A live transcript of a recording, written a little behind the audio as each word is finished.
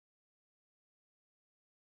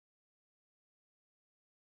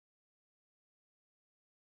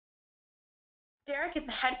Derek is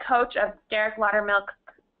the head coach of Derek Laudermilk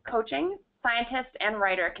Coaching, scientist and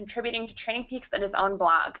writer, contributing to Training Peaks and his own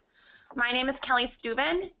blog. My name is Kelly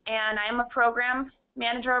Steuben, and I am a program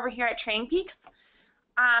manager over here at Training Peaks.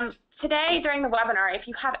 Today, during the webinar, if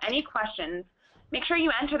you have any questions, make sure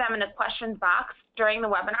you enter them in the questions box during the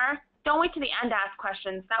webinar. Don't wait to the end to ask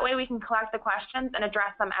questions. That way we can collect the questions and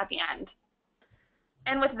address them at the end.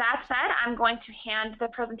 And with that said, I'm going to hand the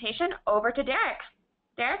presentation over to Derek.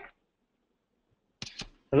 Derek?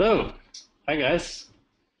 Hello. Hi, guys.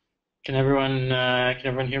 Can everyone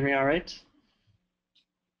hear me all right?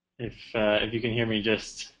 If you can hear me,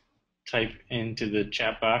 just type into the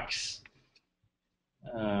chat box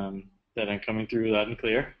that I'm coming through loud and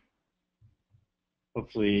clear.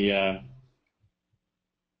 Hopefully,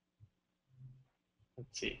 let's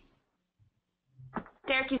see.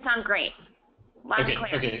 Derek, you sound great. Loud and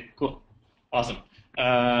clear. Okay, cool. Awesome.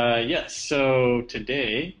 Yes, so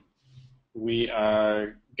today we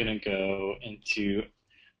are going to go into,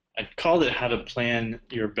 I called it how to plan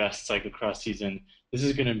your best cyclocross season. This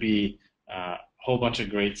is going to be a whole bunch of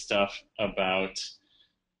great stuff about,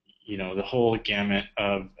 you know, the whole gamut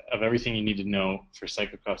of everything you need to know for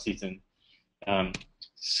cyclocross season.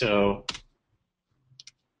 So,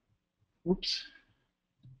 whoops.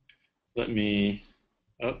 Let me,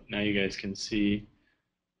 oh, now you guys can see.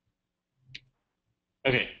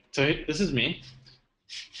 Okay, so this is me,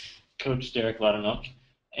 Coach Derek Laudermilk,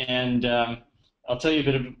 and I'll tell you a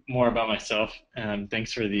bit more about myself.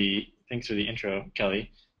 Thanks for the intro,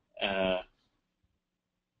 Kelly.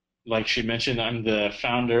 Like she mentioned, I'm the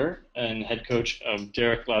founder and head coach of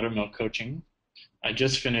Derek Laudermilk Coaching. I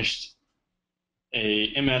just finished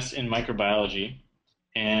a MS in microbiology,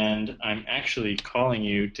 and I'm actually calling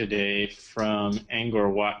you today from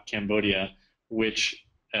Angkor Wat, Cambodia, which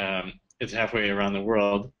is halfway around the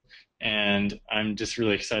world. And I'm just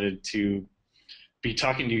really excited to be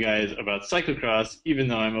talking to you guys about cyclocross, even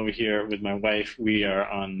though I'm over here with my wife. We are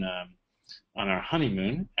on our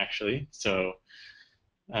honeymoon, actually. So,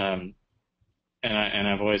 and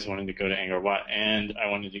I've always wanted to go to Angkor Wat, and I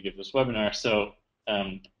wanted to give this webinar. So,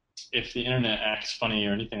 if the internet acts funny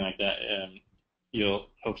or anything like that, you'll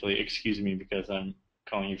hopefully excuse me because I'm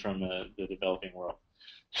calling you from the developing world.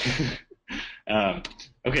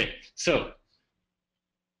 Okay, so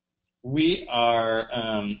we are,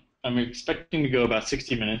 I'm expecting to go about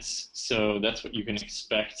 60 minutes, so that's what you can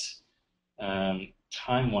expect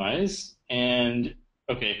time-wise. And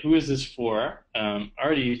okay, who is this for? I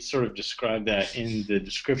already sort of described that in the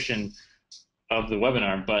description of the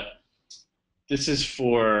webinar, but this is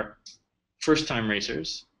for first-time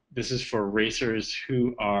racers. This is for racers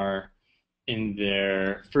who are in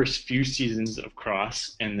their first few seasons of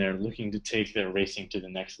cross and they're looking to take their racing to the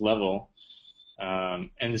next level.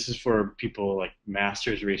 And this is for people like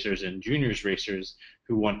masters racers and juniors racers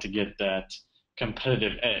who want to get that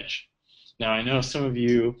competitive edge. Now, I know some of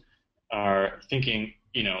you are thinking,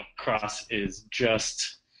 you know, cross is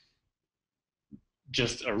just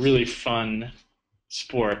a really fun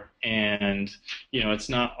sport, and you know, it's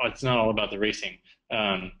not all about the racing.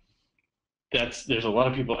 There's a lot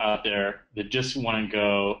of people out there that just want to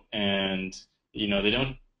go, and you know, they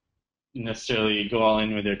don't necessarily go all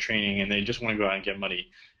in with their training, and they just want to go out and get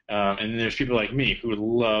muddy. And then there's people like me who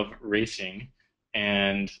love racing,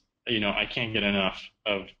 and you know, I can't get enough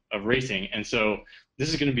of racing. And so this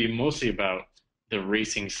is going to be mostly about the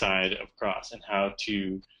racing side of cross and how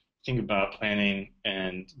to think about planning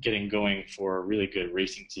and getting going for a really good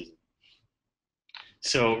racing season.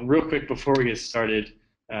 So real quick before we get started,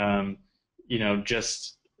 you know,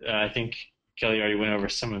 just I think Kelly already went over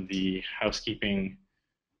some of the housekeeping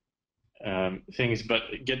things, but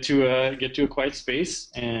get to a quiet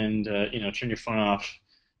space and you know, turn your phone off,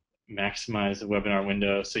 maximize the webinar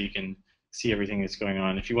window so you can see everything that's going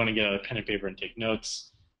on. If you want to get out a pen and paper and take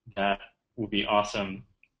notes, that would be awesome,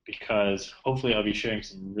 because hopefully I'll be sharing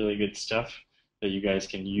some really good stuff that you guys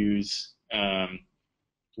can use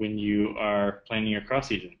when you are planning your cross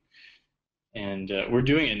season. And we're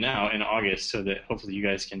doing it now in August so that hopefully you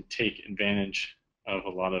guys can take advantage of a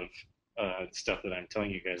lot of stuff that I'm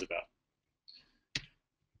telling you guys about.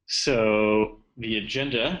 So the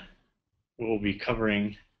agenda we'll be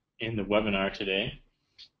covering in the webinar today.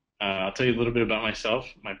 I'll tell you a little bit about myself,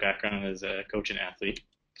 my background as a coach and athlete.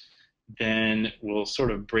 Then we'll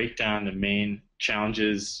sort of break down the main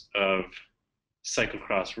challenges of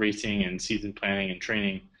cyclocross racing and season planning and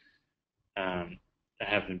training. I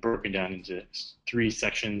have them broken down into 3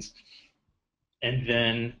 sections. And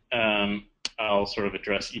then I'll sort of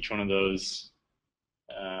address each one of those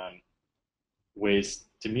ways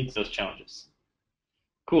to meet those challenges.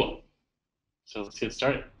 Cool. So let's get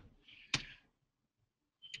started.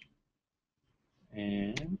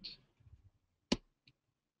 And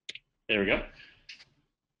there we go.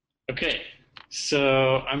 Okay,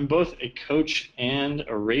 so I'm both a coach and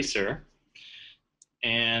a racer,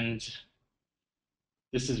 and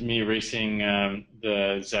this is me racing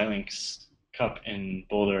the Xilinx Cup in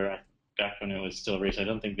Boulder back when it was still a race. I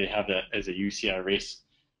don't think they have that as a UCI race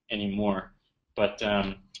anymore. But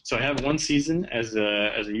so I have one season as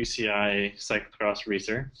a UCI cyclocross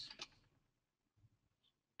racer.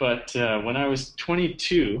 But when I was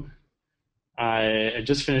 22, I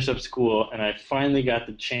just finished up school and I finally got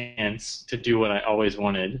the chance to do what I always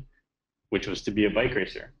wanted, which was to be a bike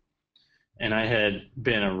racer. And I had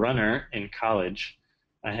been a runner in college.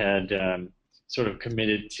 I had sort of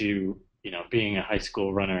committed to, being a high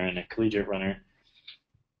school runner and a collegiate runner.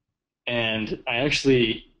 And I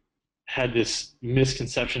actually had this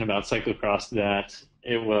misconception about cyclocross that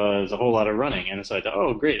it was a whole lot of running. And so I thought,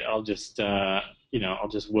 oh, great, I'll just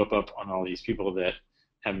whoop up on all these people that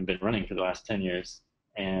haven't been running for the last 10 years,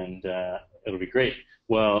 and it'll be great.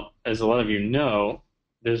 Well, as a lot of you know,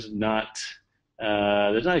 there's not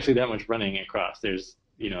actually that much running across. There's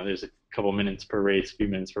a couple minutes per race, a few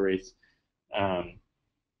minutes per race.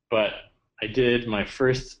 But I did my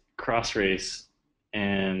first cross race,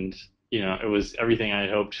 and it was everything I had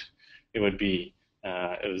hoped it would be.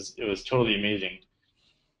 It was totally amazing.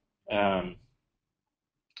 Um,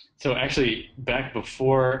 so actually, back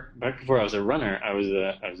before I was a runner, I was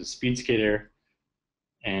a speed skater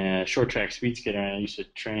and a short track speed skater, and I used to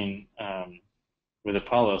train with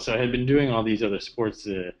Apollo. So I had been doing all these other sports,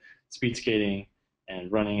 speed skating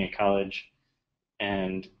and running in college,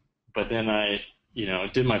 and but then I,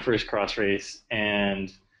 did my first cross race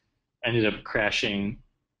and ended up crashing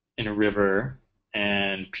in a river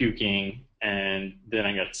and puking, and then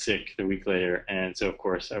I got sick the week later, and so of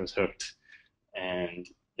course I was hooked, and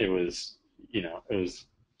it was, it was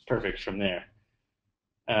perfect from there.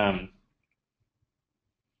 Um,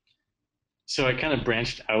 so I kind of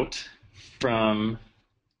branched out from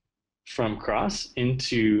from cross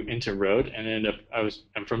into road, and ended up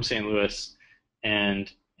I'm from St. Louis,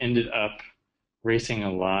 and ended up racing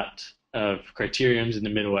a lot of criteriums in the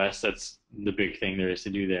Midwest. That's the big thing there is to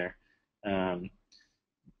do there. Um,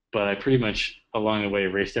 but I pretty much along the way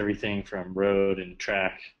raced everything from road and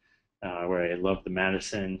track, where I loved the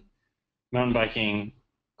Madison, mountain biking,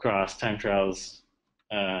 cross, time trials,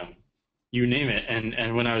 um, you name it.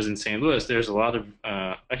 And when I was in St. Louis, there's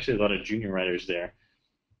actually a lot of junior riders there,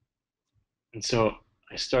 and so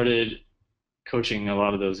I started coaching a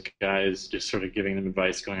lot of those guys, just sort of giving them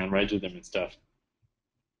advice, going on rides with them and stuff.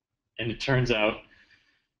 And it turns out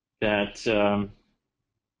that a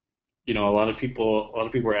lot of people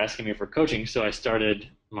were asking me for coaching, so I started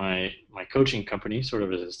my coaching company sort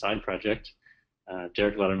of as a side project,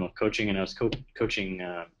 Derek Loudermilk Coaching, and I was coaching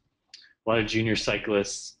a lot of junior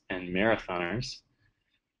cyclists and marathoners.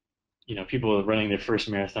 People running their first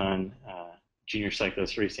marathon, junior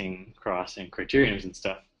cyclists racing cross and criteriums and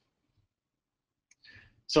stuff.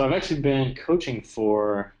 So I've actually been coaching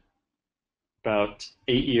for about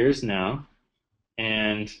 8 years now,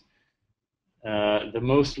 and the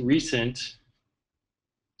most recent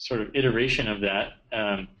sort of iteration of that.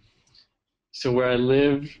 So where I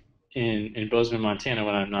live in Bozeman, Montana,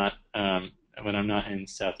 when I'm not in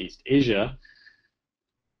Southeast Asia,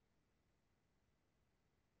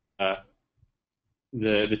 uh,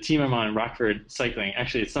 the team I'm on, Rockford Cycling.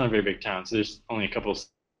 Actually, it's not a very big town, so there's only a couple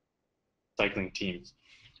cycling teams,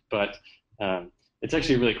 but it's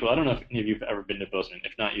actually really cool. I don't know if any of you have ever been to Bozeman.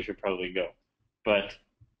 If not, you should probably go. But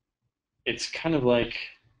it's kind of like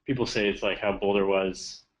people say it's like how Boulder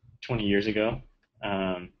was 20 years ago.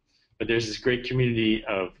 Um, but there's this great community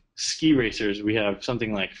of ski racers. We have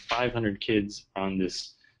something like 500 kids on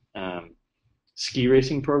this um, ski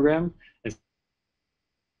racing program, and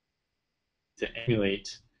to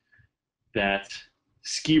emulate that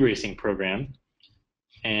ski racing program.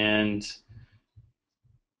 And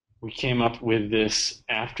we came up with this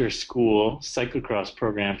after school cyclocross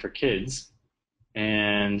program for kids.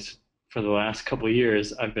 And for the last couple of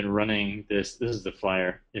years, I've been running this. This is the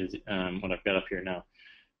flyer, is what I've got up here now.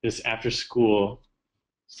 This after school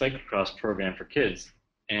cyclocross program for kids.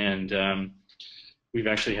 And we've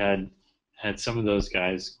actually had some of those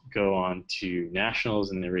guys go on to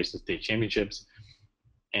nationals and they race the state championships.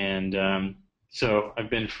 And so I've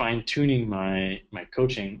been fine tuning my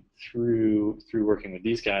coaching through working with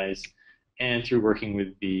these guys and through working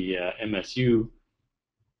with the MSU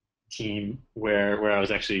team where I was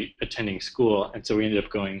actually attending school. And so we ended up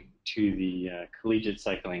going to the collegiate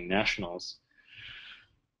cycling nationals.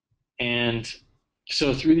 And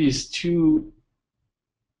so through these two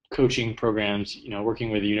coaching programs,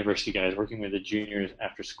 working with the university guys, working with the juniors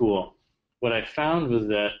after school, what I found was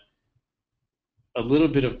that a little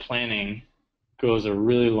bit of planning goes a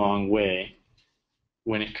really long way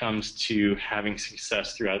when it comes to having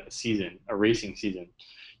success throughout the season, a racing season.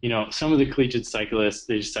 Some of the collegiate cyclists,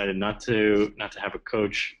 they decided not to have a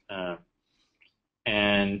coach,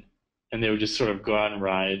 and they would just sort of go out and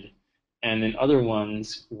ride. And then other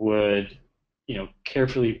ones would,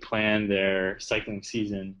 carefully plan their cycling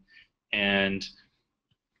season. And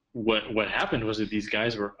what happened was that these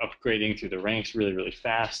guys were upgrading through the ranks really, really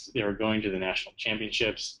fast. They were going to the national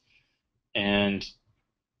championships. And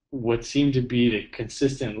what seemed to be the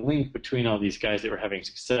consistent link between all these guys that were having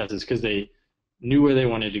success is because they knew where they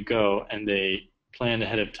wanted to go and they planned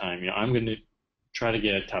ahead of time. I'm going to try to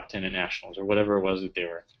get a top 10 at nationals or whatever it was that they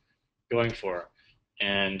were going for.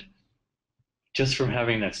 And just from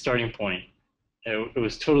having that starting point, it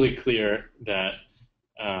was totally clear that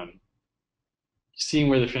seeing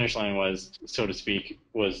where the finish line was, so to speak,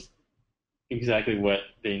 was exactly what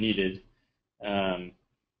they needed to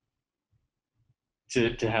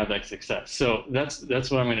have that success. So that's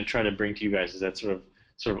what I'm going to try to bring to you guys, is that sort of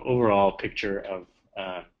overall picture of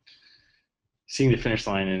seeing the finish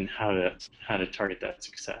line and how to target that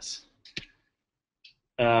success.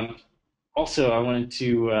 Also, I wanted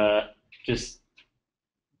to just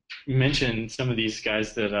mention some of these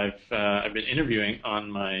guys that I've been interviewing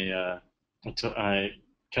on my.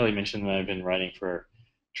 Kelly mentioned that I've been writing for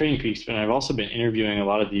Training Peaks, but I've also been interviewing a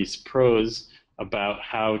lot of these pros about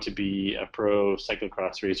how to be a pro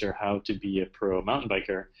cyclocross racer, how to be a pro mountain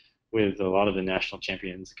biker, with a lot of the national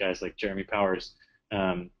champions, guys like Jeremy Powers,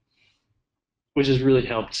 which has really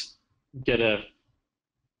helped get a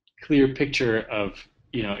clear picture of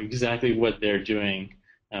exactly what they're doing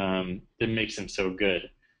that makes them so good.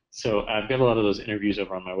 So I've got a lot of those interviews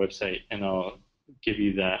over on my website, and I'll give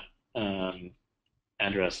you that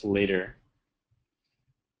address later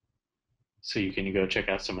so you can go check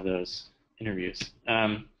out some of those interviews.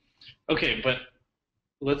 Okay, but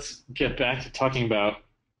let's get back to talking about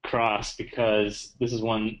cross, because this is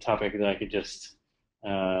one topic that I could just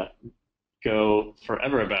go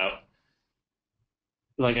forever about.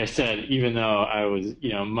 Like I said, even though I was,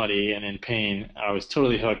 muddy and in pain, I was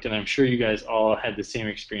totally hooked, and I'm sure you guys all had the same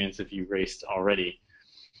experience if you raced already.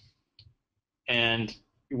 And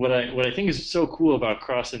what I think is so cool about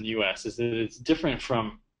cross in the U.S. is that it's different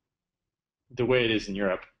from the way it is in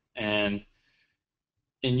Europe. And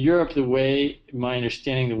in Europe, my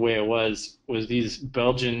understanding, the way it was these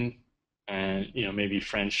Belgian and maybe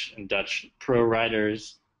French and Dutch pro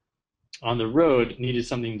riders on the road needed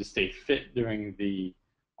something to stay fit during the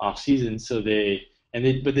off season, but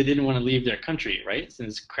they didn't want to leave their country, right?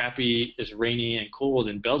 Since it's rainy and cold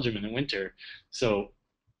in Belgium in the winter, so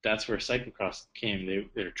that's where cyclocross came.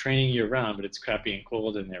 They're training year round, but it's crappy and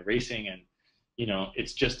cold, and they're racing, and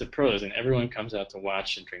it's just the pros, and everyone comes out to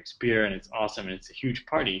watch and drinks beer, and it's awesome, and it's a huge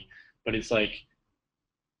party. But it's like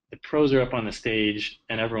the pros are up on the stage,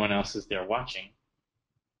 and everyone else is there watching.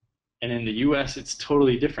 And in the U.S., it's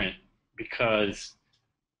totally different, because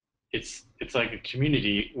it's like a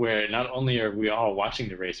community where not only are we all watching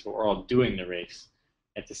the race, but we're all doing the race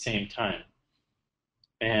at the same time.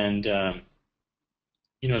 And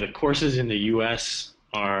the courses in the U.S.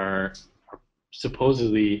 are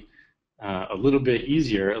supposedly a little bit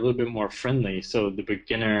easier, a little bit more friendly. So the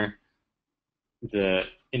beginner, the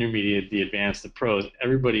intermediate, the advanced, the pros,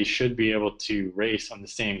 everybody should be able to race on the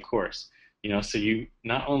same course. So you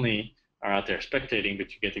not only are out there spectating,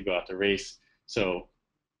 but you get to go out to race. So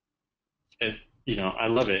I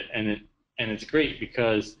love it, and it's great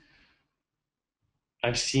because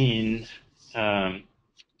I've seen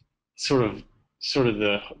sort of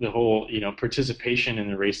the whole participation in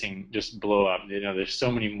the racing just blow up. There's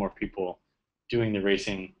so many more people doing the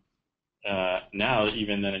racing now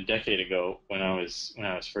even than a decade ago when I was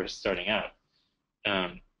first starting out.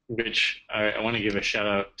 Which I want to give a shout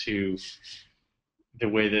out to the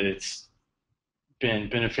way that it's been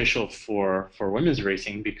beneficial for women's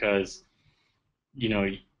racing, because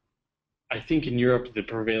I think in Europe the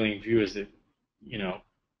prevailing view is that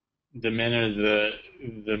the men are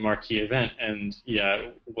the marquee event, and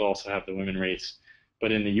we'll also have the women race.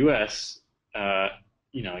 But in the U.S.,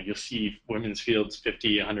 you'll see women's fields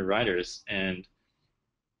 50, 100 riders, and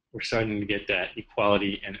we're starting to get that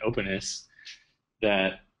equality and openness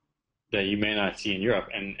that you may not see in Europe.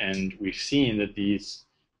 And we've seen that these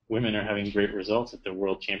women are having great results at the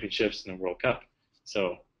World Championships and the World Cup.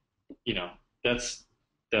 So,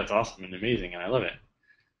 that's awesome and amazing, and I love it.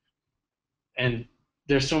 And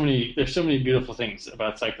there's so many beautiful things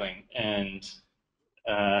about cycling, and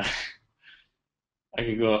I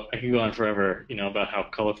could go on forever, about how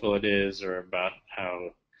colorful it is, or about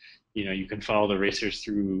how you can follow the racers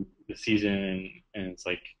through the season, and it's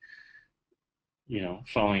like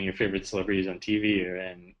following your favorite celebrities on TV,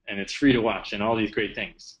 and it's free to watch, and all these great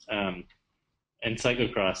things. And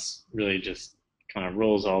cyclocross really just kind of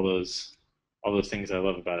rolls all those things I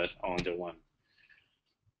love about it all into one.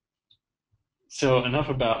 So enough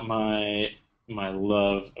about my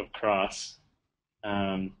love of cross.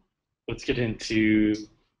 Um, let's get into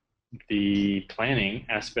the planning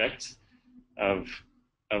aspect of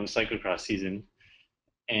a cyclocross season.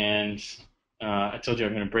 And I told you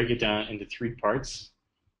I'm going to break it down into three parts.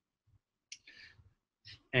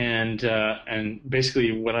 And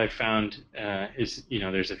basically what I found is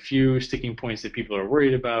there's a few sticking points that people are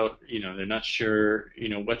worried about. They're not sure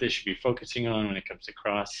what they should be focusing on when it comes to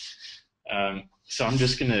cross. So I'm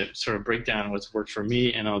just going to sort of break down what's worked for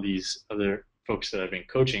me and all these other folks that I've been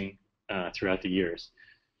coaching throughout the years.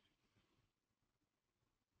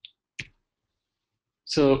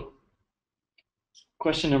 So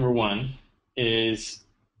question number one is,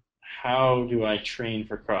 how do I train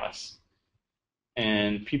for cross?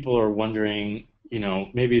 And people are wondering,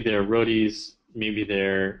 maybe they're roadies, maybe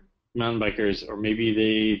they're mountain bikers, or maybe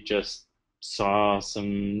they just saw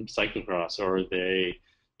some cyclocross, or they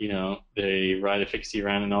ride a fixie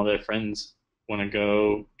around and all their friends want to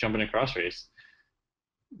go jump in a cross race.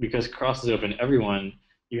 Because cross is open to everyone,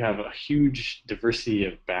 you have a huge diversity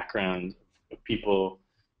of background of people.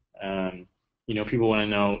 People want to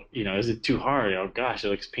know, is it too hard? Oh gosh, it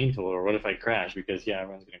looks painful. Or what if I crash? Because yeah,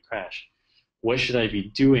 everyone's going to crash. What should I be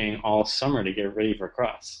doing all summer to get ready for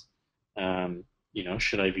cross?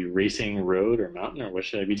 Should I be racing road or mountain, or what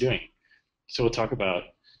should I be doing? So we'll talk about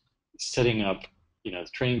setting up,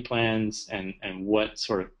 training plans and what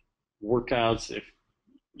sort of workouts, if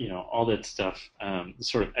all that stuff, the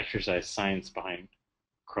sort of exercise science behind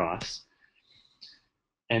cross.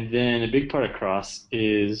 And then a big part of cross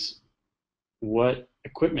is, what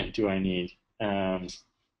equipment do I need?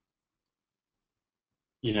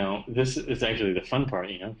 This is actually the fun part,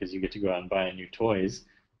 because you get to go out and buy new toys.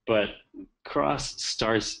 But cross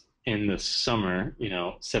starts in the summer.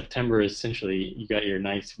 September is essentially, you got your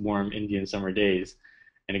nice warm Indian summer days,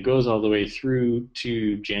 and it goes all the way through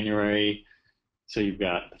to January. So you've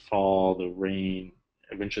got the fall, the rain,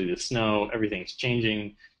 eventually the snow. Everything's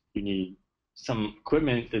changing. You need some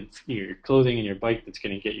equipment that's your clothing and your bike that's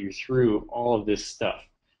going to get you through all of this stuff.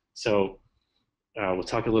 So we'll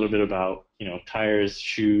talk a little bit about tires,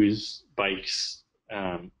 shoes, bikes,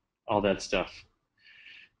 all that stuff.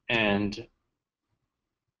 And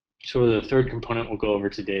so the third component we'll go over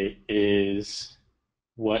today is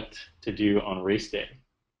what to do on race day.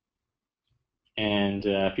 And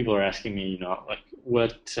people are asking me, like,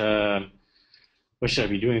 what should I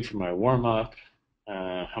be doing for my warm up?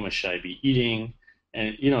 How much should I be eating?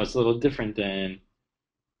 And it's a little different than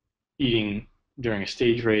eating during a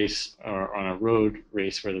stage race or on a road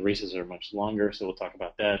race where the races are much longer. So we'll talk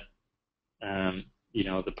about that.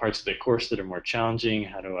 The parts of the course that are more challenging,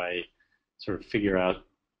 how do I sort of figure out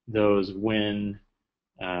those? When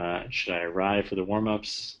should I arrive for the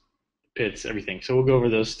warm-ups, pits, everything. So we'll go over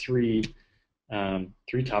those three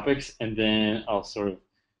topics, and then I'll sort of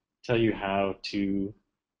tell you how to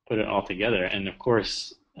put it all together. And of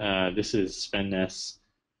course, this is Sven Ness,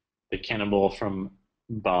 the cannibal from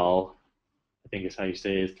Bal, I think is how you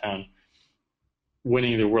say his town,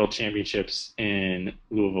 winning the world championships in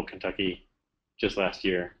Louisville, Kentucky just last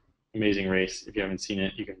year. Amazing race. If you haven't seen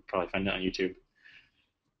it, you can probably find it on YouTube.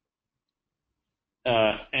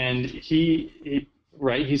 And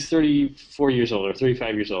he's 34 years old or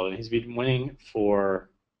 35 years old, and he's been winning for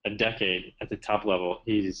a decade at the top level.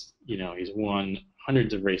 He's won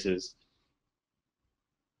hundreds of races.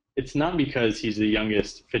 It's not because he's the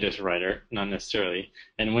youngest, fittest rider, not necessarily.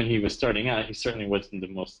 And when he was starting out, he certainly wasn't the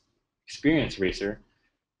most experienced racer.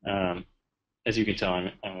 As you can tell,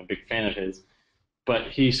 I'm a big fan of his.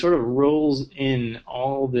 But he sort of rolls in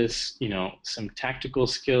all this, some tactical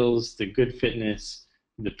skills, the good fitness,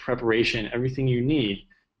 the preparation, everything you need,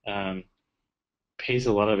 pays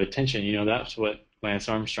a lot of attention. That's what Lance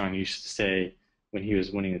Armstrong used to say when he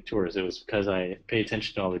was winning the tours. It was because I pay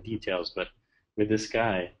attention to all the details. But with this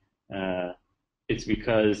guy, it's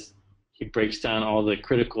because he breaks down all the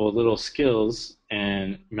critical little skills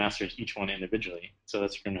and masters each one individually. So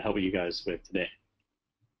that's what we're going to help you guys with today.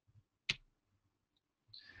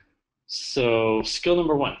 So skill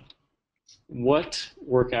number one, what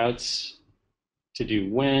workouts to do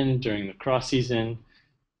when during the cross season.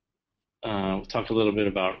 We'll talk a little bit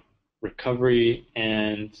about recovery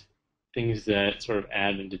and things that sort of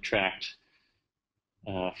add and detract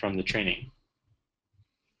from the training.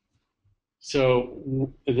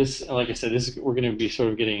 So this, like I said, we're going to be sort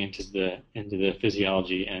of getting into the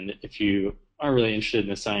physiology, and if you are really interested in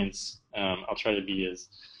the science, I'll try to be as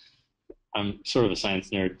I'm sort of a science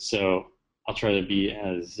nerd, so I'll try to be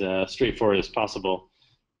as straightforward as possible.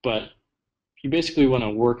 But you basically want to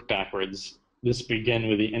work backwards. This begin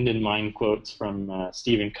with the end in mind quotes from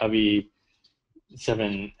Stephen Covey,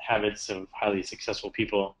 Seven Habits of Highly Successful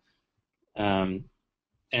People. Um,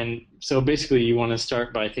 and so basically, you want to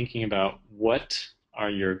start by thinking about what are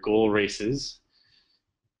your goal races,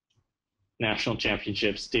 national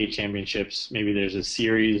championships, state championships. Maybe there's a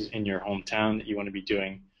series in your hometown that you want to be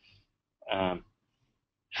doing. Um,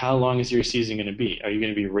 how long is your season going to be? Are you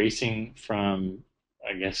going to be racing from,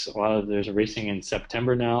 I guess, there's a racing in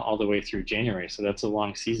September now all the way through January, so that's a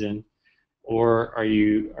long season. Or are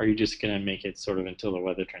you just going to make it sort of until the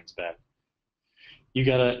weather turns bad? You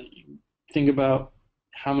got to think about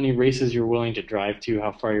how many races you're willing to drive to,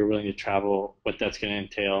 how far you're willing to travel, what that's going to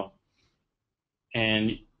entail.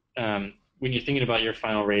 And when you're thinking about your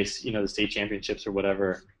final race, the state championships or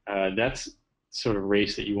whatever, that's sort of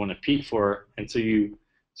race that you want to peak for. And so you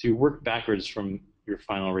work backwards from your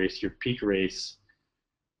final race, your peak race,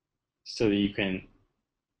 so that you can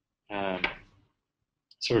um,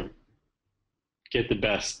 sort of get the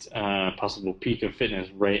best possible peak of fitness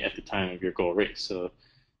right at the time of your goal race, so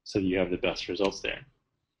that you have the best results there.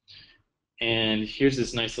 And here's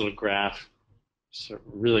this nice little graph. So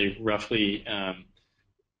really roughly,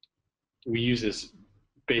 we use this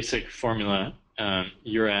basic formula.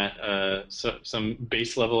 You're at some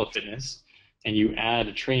base level of fitness, and you add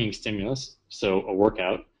a training stimulus, so a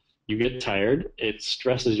workout. You get tired, it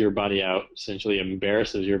stresses your body out, essentially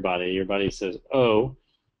embarrasses your body. Your body says, oh,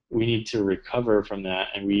 we need to recover from that,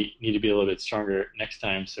 and we need to be a little bit stronger next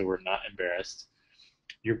time so we're not embarrassed.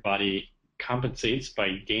 Your body compensates by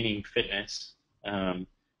gaining fitness, and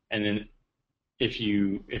then if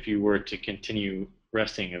you were to continue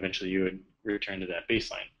resting, eventually you would return to that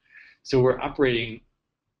baseline. So we're operating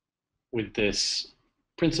with this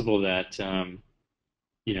principle that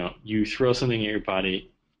you throw something at your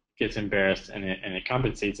body, gets embarrassed, and it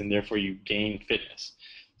compensates, and therefore you gain fitness.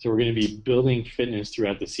 So we're going to be building fitness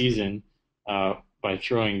throughout the season by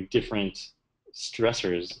throwing different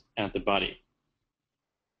stressors at the body.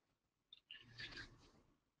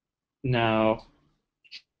 Now,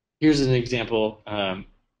 here's an example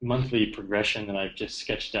monthly progression that I've just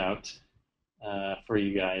sketched out for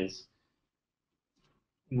you guys.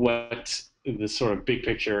 What the sort of big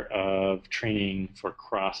picture of training for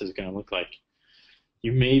cross is going to look like.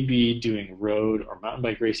 You may be doing road or mountain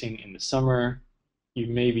bike racing in the summer. You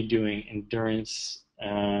may be doing endurance,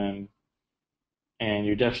 and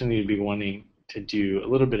you're definitely be wanting to do a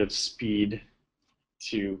little bit of speed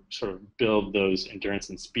to sort of build those endurance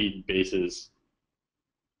and speed bases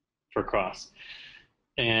for cross.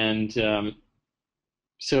 And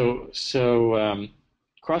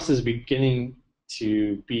cross is beginning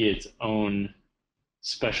to be its own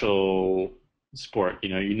special sport.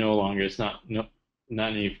 You no longer, it's not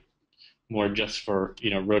any more just for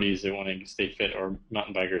roadies that want to stay fit or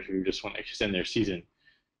mountain bikers who just want to extend their season.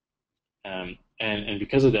 And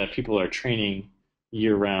because of that, people are training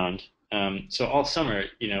year round. So all summer,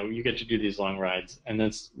 you get to do these long rides, and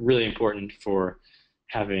that's really important for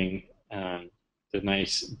having the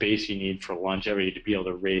nice base you need for longevity to be able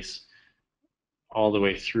to race all the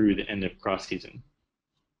way through the end of cross season.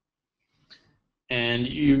 And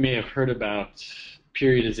you may have heard about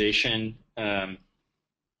periodization,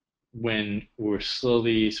 when we're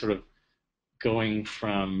slowly sort of going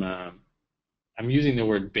from, I'm using the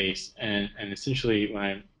word base, and essentially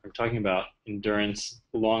when I'm talking about endurance,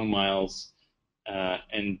 long miles,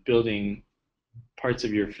 and building parts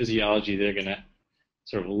of your physiology that are going to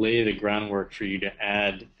sort of lay the groundwork for you to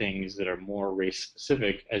add things that are more race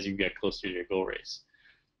specific as you get closer to your goal race.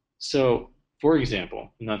 So, for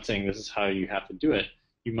example, I'm not saying this is how you have to do it.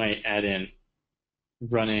 You might add in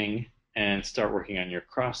running and start working on your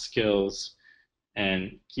cross skills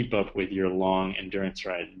and keep up with your long endurance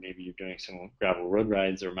ride. Maybe you're doing some gravel road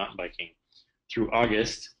rides or mountain biking through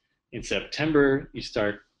August. In September, you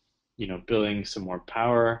start, building some more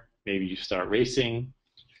power. Maybe you start racing.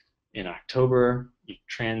 In October, you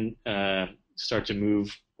start to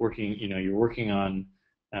move, working. You're working on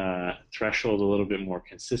threshold a little bit more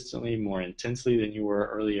consistently, more intensely than you were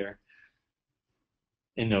earlier.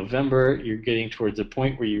 In November, you're getting towards a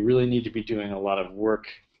point where you really need to be doing a lot of work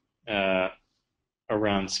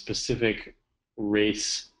around specific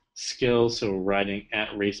race skills, so riding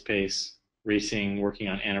at race pace, racing, working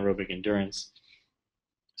on anaerobic endurance.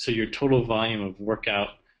 So your total volume of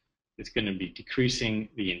workout is going to be decreasing.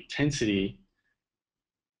 The intensity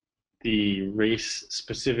the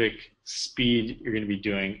race-specific speed you're going to be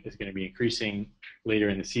doing is going to be increasing later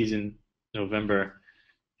in the season, November,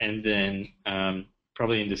 and then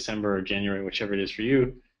probably in December or January, whichever it is for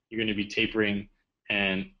you, you're going to be tapering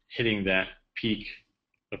and hitting that peak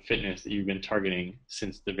of fitness that you've been targeting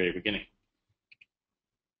since the very beginning.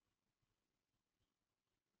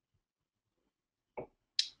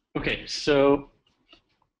 Okay, so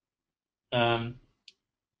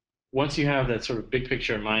once you have that sort of big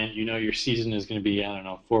picture in mind, you know your season is going to be, I don't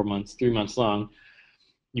know, 4 months, 3 months long.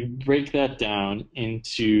 You break that down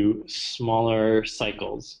into smaller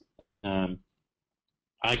cycles.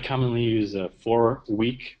 I commonly use a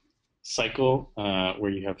 4-week cycle where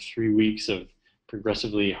you have 3 weeks of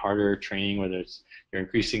progressively harder training, whether it's you're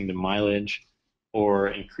increasing the mileage or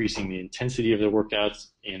increasing the intensity of the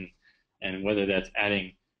workouts, and whether that's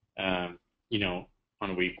adding, you know,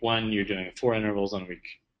 on week 1 you're doing 4 intervals, on week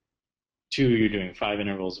 2 you're doing 5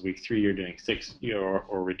 intervals, week 3 you're doing 6,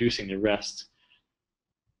 or reducing the rest,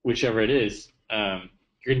 whichever it is. You're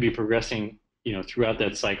going to be progressing, throughout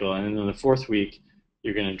that cycle, and then in the 4th week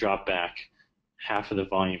you're going to drop back half of the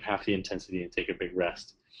volume, half the intensity, and take a big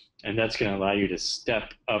rest. And that's going to allow you to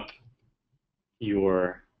step up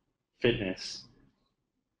your fitness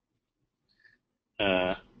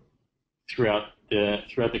throughout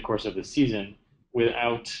the course of the season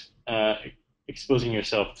without exposing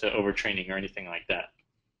yourself to overtraining or anything like that.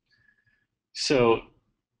 So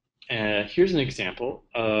here's an example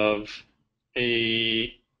of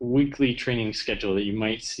a weekly training schedule that you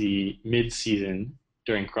might see mid-season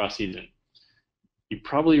during cross season. You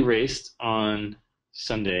probably raced on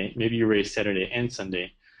Sunday, maybe you raced Saturday and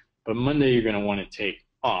Sunday, but Monday you're going to want to take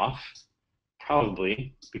off,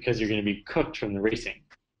 probably because you're going to be cooked from the racing.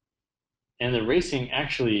 And the racing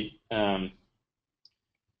actually can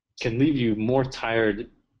leave you more tired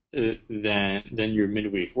than your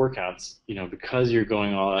midweek workouts, because you're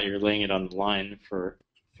going all out, you're laying it on the line for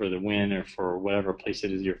the win or for whatever place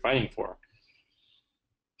it is you're fighting for.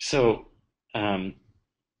 So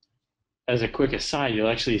as a quick aside, you'll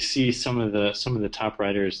actually see some of the top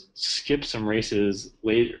riders skip some races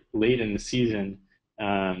late in the season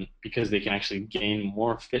because they can actually gain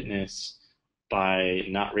more fitness by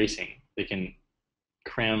not racing. They can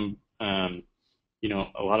cram a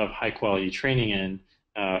lot of high quality training in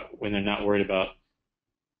when they're not worried about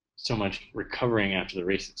so much recovering after the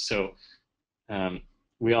races. So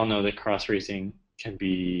we all know that cross racing can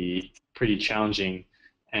be pretty challenging,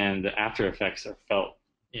 and the after effects are felt,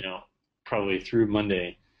 probably through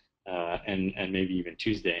Monday and maybe even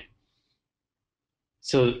Tuesday.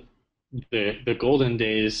 So the golden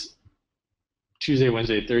days, Tuesday,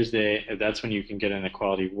 Wednesday, Thursday, that's when you can get in the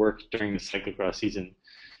quality work during the cyclocross season.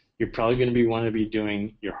 You're probably going to want to be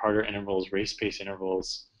doing your harder intervals, race pace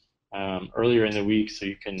intervals, earlier in the week, so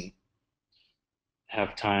you can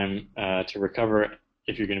have time to recover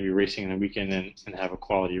if you're going to be racing in the weekend and have a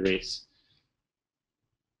quality race.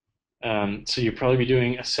 So you'll probably be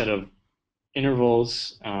doing a set of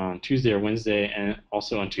intervals on Tuesday or Wednesday, and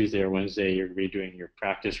also on Tuesday or Wednesday you're going to be doing your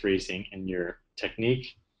practice racing and your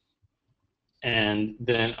technique. And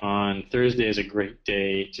then on Thursday is a great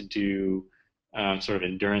day to do sort of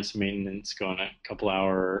endurance maintenance, go on a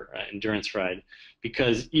couple-hour endurance ride,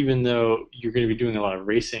 because even though you're going to be doing a lot of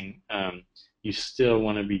racing, you still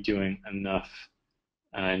want to be doing enough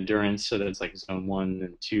endurance, so that's like zone 1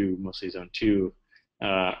 and 2, mostly zone 2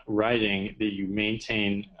 riding, that you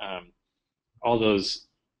maintain all those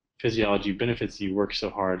physiology benefits you work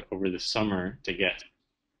so hard over the summer to get.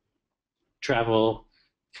 Travel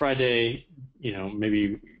Friday, maybe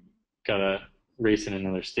you got a race in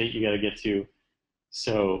another state you got to get to.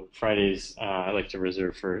 So Fridays I like to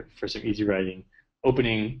reserve for some easy riding.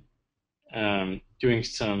 Opening, doing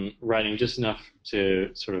some riding just enough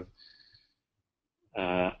to sort of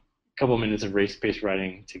a couple minutes of race pace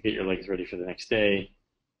riding to get your legs ready for the next day.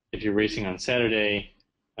 If you're racing on Saturday,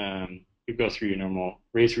 you go through your normal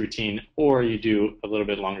race routine, or you do a little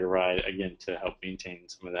bit longer ride, again, to help maintain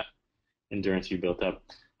some of that endurance you built up.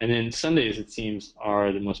 And then Sundays, it seems,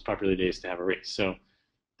 are the most popular days to have a race. So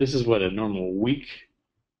this is what a normal week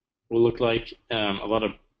will look like. A lot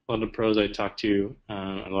of pros I talk to,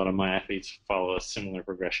 a lot of my athletes follow a similar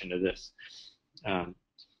progression to this.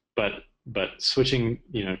 But switching,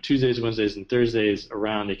 Tuesdays, Wednesdays, and Thursdays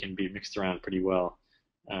around, it can be mixed around pretty well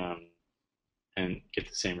and get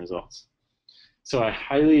the same results. So I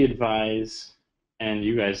highly advise, and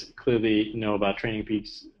you guys clearly know about Training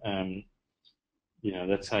Peaks,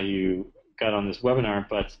 that's how you got on this webinar,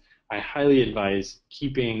 but I highly advise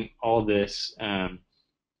keeping all this,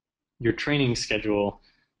 your training schedule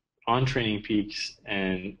on Training Peaks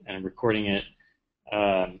and recording it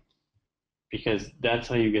because that's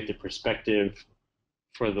how you get the perspective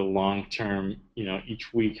for the long term,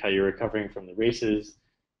 each week how you're recovering from the races,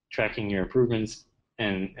 tracking your improvements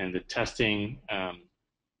and the testing,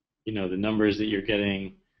 the numbers that you're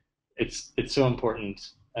getting. It's so important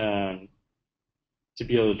to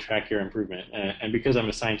be able to track your improvement. And because I'm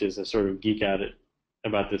a scientist, I sort of geek out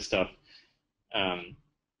about this stuff.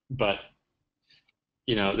 But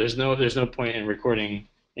there's no point in recording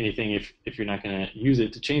anything if you're not going to use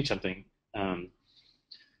it to change something.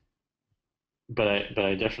 But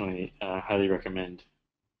I definitely highly recommend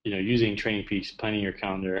using Training Peaks, planning your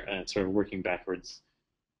calendar, and sort of working backwards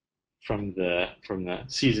from the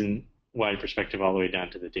season wide perspective all the way down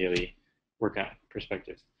to the daily workout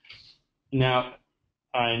perspective. Now,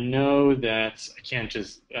 I know that I can't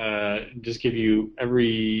just give you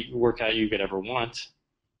every workout you could ever want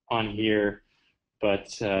on here,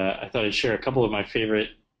 but I thought I'd share a couple of my favorite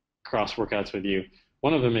cross workouts with you.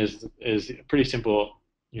 One of them is pretty simple,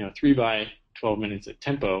 3 by 12 minutes at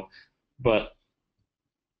tempo, but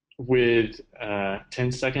with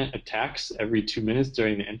 10-second attacks every 2 minutes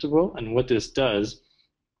during the interval. And what this does,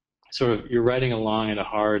 sort of, you're riding along at a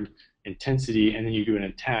hard intensity, and then you do an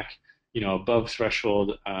attack, above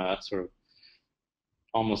threshold, sort of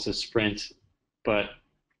almost a sprint, but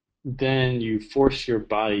then you force your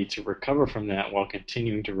body to recover from that while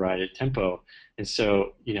continuing to ride at tempo. And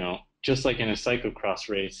so, just like in a cyclocross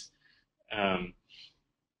race,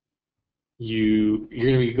 you're going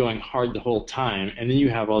to be going hard the whole time, and then you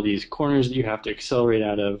have all these corners that you have to accelerate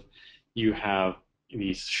out of. You have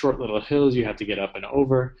these short little hills you have to get up and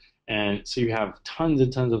over, and so you have tons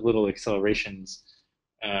and tons of little accelerations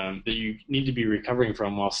that you need to be recovering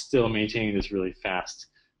from while still maintaining this really fast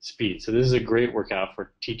speed. So this is a great workout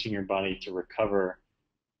for teaching your body to recover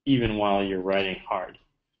even while you're riding hard.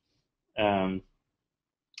 And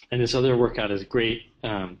this other workout is great.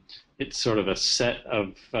 It's sort of a set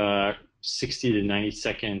of 60 to 90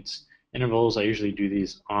 second intervals. I usually do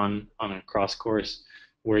these on a cross course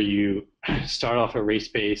where you start off at race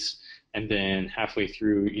pace, and then halfway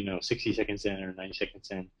through, 60 seconds in or 90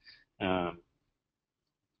 seconds in,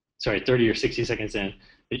 30 or 60 seconds in,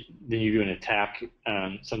 then you do an attack,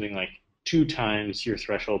 something like 2 times your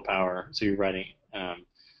threshold power. So you're riding,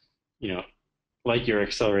 like you're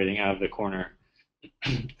accelerating out of the corner.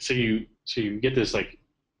 So you get this like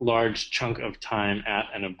large chunk of time at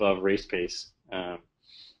and above race pace, and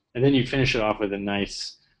then you finish it off with a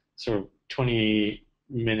nice sort of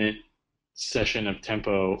 20-minute session of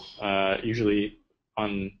tempo, usually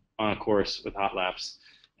on a course with hot laps.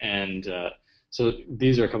 And so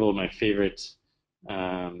these are a couple of my favorite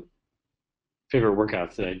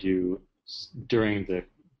workouts that I do during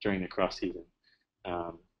the cross season.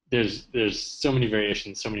 There's so many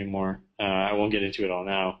variations, so many more. I won't get into it all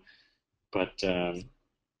now, but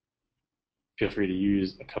feel free to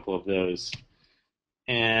use a couple of those.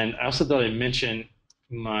 And I also thought I'd mention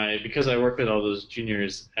because I work with all those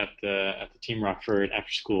juniors at the Team Rockford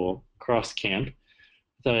after school cross camp, I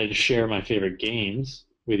thought I'd share my favorite games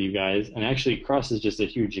with you guys. And actually, cross is just a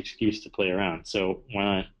huge excuse to play around. So why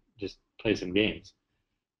not just play some games?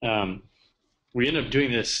 We end up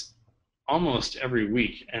doing this almost every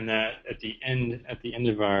week, and that at the end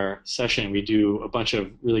of our session, we do a bunch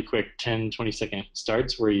of really quick 10-20 second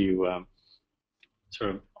starts where you sort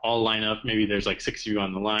of all line up. Maybe there's like 6 of you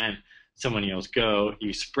on the line, someone yells go,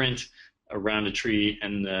 you sprint around a tree,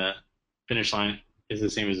 and the finish line is the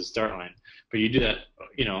same as the start line. But you do that,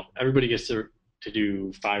 everybody gets to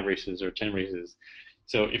do 5 races or 10 races.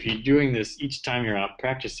 So if you're doing this each time you're out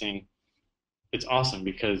practicing, it's awesome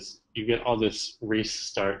because you get all this race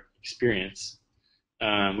start experience.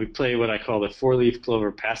 We play what I call the 4-leaf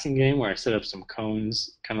clover passing game, where I set up some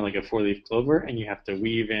cones, kind of like a 4-leaf clover, and you have to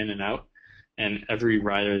weave in and out. And every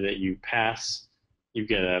rider that you pass, you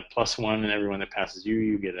get a +1, and everyone that passes you,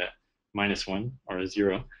 you get a -1 or a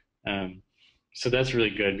 0. So that's really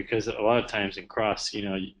good because a lot of times in cross,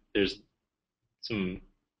 there's some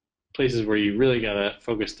places where you really gotta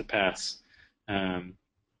focus to pass.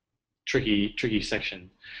 Tricky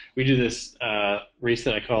section. We do this race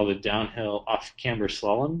that I call the downhill off-camber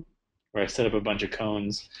slalom, where I set up a bunch of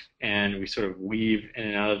cones and we sort of weave in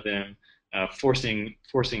and out of them, forcing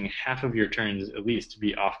half of your turns at least to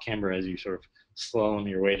be off-camber as you sort of slalom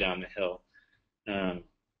your way down the hill.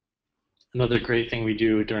 Another great thing we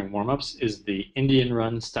do during warm-ups is the Indian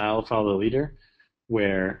run style follow the leader,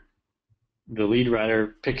 where the lead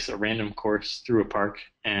rider picks a random course through a park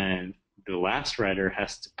and the last rider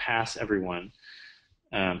has to pass everyone.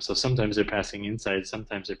 So sometimes they're passing inside,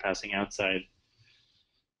 sometimes they're passing outside,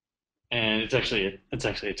 and it's actually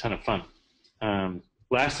a ton of fun.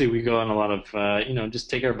 lastly, we go on a lot of, just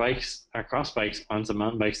take our bikes, our cross bikes on some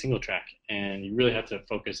mountain bike single track. And you really have to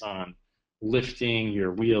focus on lifting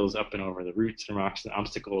your wheels up and over the roots and rocks and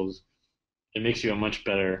obstacles. It makes you a um, much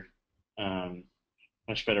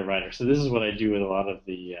better rider. So this is what I do with a lot of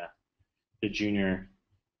the junior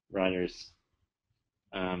riders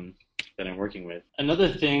that I'm working with. Another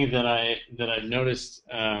thing that I've noticed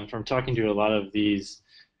from talking to a lot of these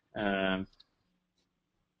um,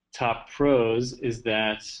 top pros is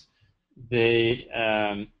that they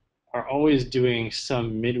are always doing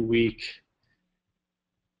some midweek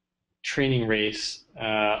training race.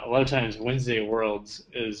 A lot of times Wednesday Worlds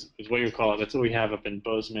is what you call it. That's what we have up in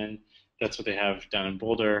Bozeman. That's what they have down in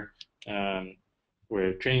Boulder,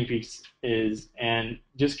 where Training Peaks is. And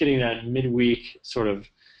just getting that midweek sort of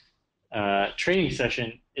training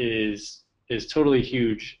session is totally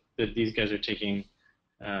huge. That these guys are taking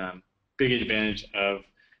big advantage of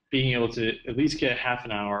being able to at least get half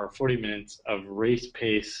an hour or 40 minutes of race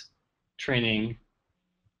pace training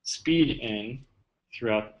speed in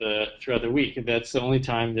throughout the week. That's the only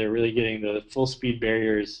time they're really getting the full speed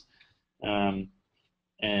barriers um,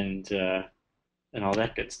 and and all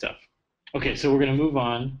that good stuff. Okay, so we're going to move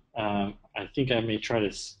on. I think I may try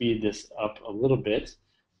to speed this up a little bit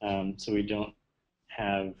so we don't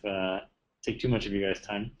have take too much of you guys'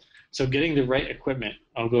 time. So getting the right equipment,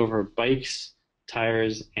 I'll go over bikes,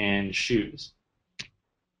 tires, and shoes.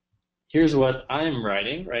 Here's what I'm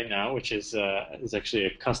riding right now, which is actually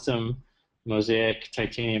a custom Mosaic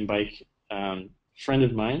titanium bike. Friend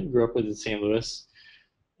of mine, grew up with in St. Louis.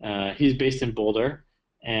 He's based in Boulder,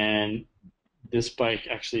 and this bike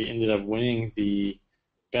actually ended up winning the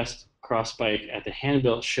best cross bike at the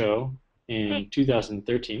Hand-Built show in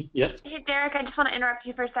 2013. Yep. Hey, Derek, I just want to interrupt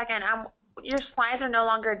you for a second. Your slides are no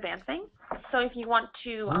longer advancing, so if you want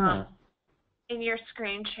to, in your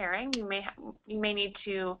screen sharing, you may need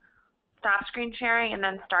to stop screen sharing and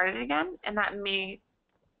then start it again, and that may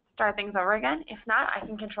start things over again. If not, I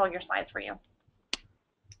can control your slides for you.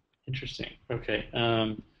 Interesting. Okay.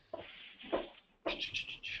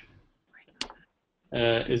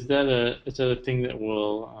 Is that a thing that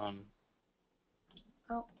will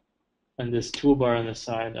on this toolbar on the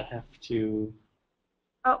side? I have to.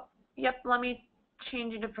 Oh, yep. Let me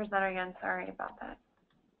change you to presenter again. Sorry about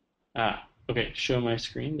that. Okay. Show my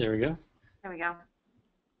screen. There we go. There we go.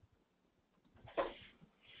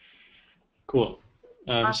 Cool.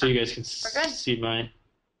 Awesome. So you guys can see my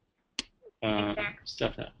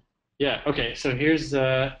stuff now. Yeah. Okay. So here's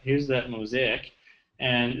that mosaic,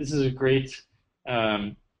 and this is a great.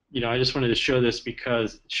 I just wanted to show this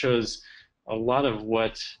because it shows a lot of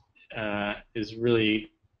what is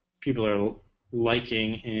really people are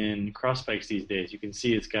liking in cross bikes these days. You can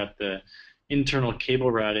see it's got the internal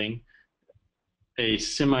cable routing, a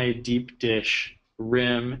semi-deep dish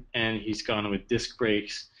rim, and he's gone with disc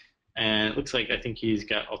brakes. And it looks like I think he's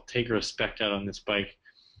got Ultegra spec'd out on this bike.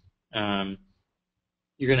 You're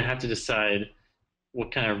going to have to decide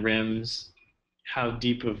what kind of rims, how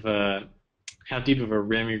deep of a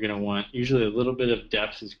rim you're going to want. Usually a little bit of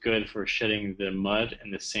depth is good for shedding the mud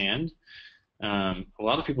and the sand. A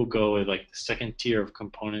lot of people go with like the second tier of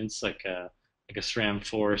components, like a SRAM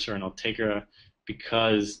Force or an Ultegra,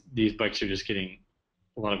 because these bikes are just getting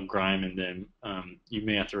a lot of grime in them. You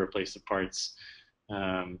may have to replace the parts.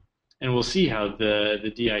 And we'll see how the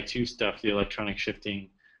Di2 stuff, the electronic shifting,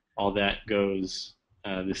 all that goes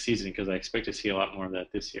this season, because I expect to see a lot more of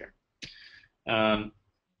that this year.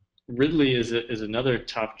 Ridley is another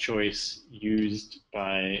top choice used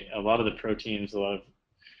by a lot of the pro teams, a lot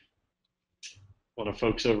of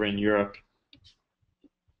folks over in Europe.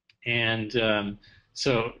 And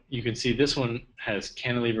so you can see this one has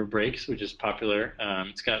cantilever brakes, which is popular.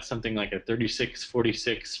 It's got something like a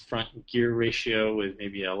 36-46 front gear ratio with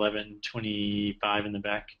maybe 11-25 in the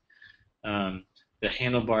back. The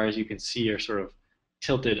handlebars you can see are sort of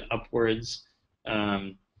tilted upwards.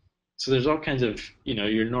 So there's all kinds of,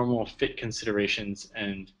 your normal fit considerations,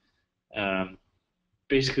 and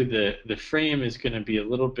basically the frame is going to be a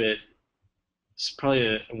little bit, it's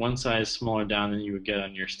probably one size smaller down than you would get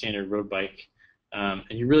on your standard road bike. And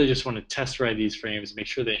you really just want to test ride these frames, make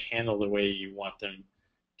sure they handle the way you want them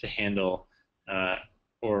to handle,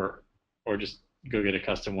 or just go get a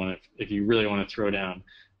custom one if you really want to throw down.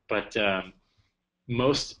 But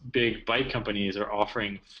most big bike companies are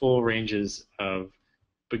offering full ranges of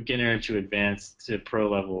beginner to advanced to pro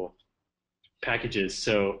level packages,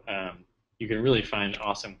 so you can really find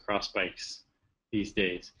awesome cross bikes these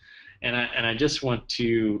days. And I just want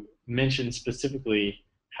to mention specifically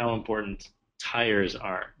how important tires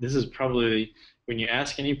are. This is probably, when you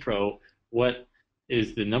ask any pro what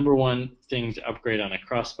is the number one thing to upgrade on a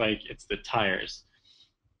cross bike. It's the tires.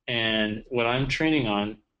 And what I'm training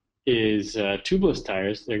on is tubeless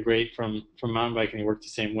tires. They're great from mountain biking. They work the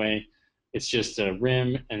same way. It's just a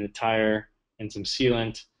rim and a tire and some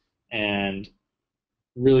sealant, and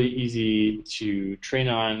really easy to train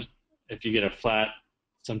on. If you get a flat,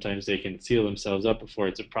 sometimes they can seal themselves up before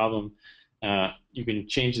it's a problem. You can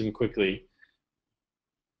change them quickly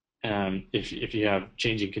if you have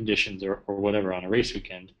changing conditions or whatever on a race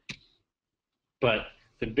weekend. But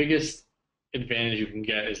the biggest advantage you can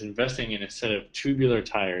get is investing in a set of tubular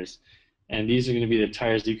tires. And these are going to be the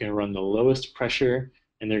tires that you can run the lowest pressure,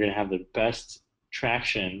 and they're going to have the best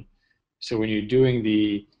traction. So when you're doing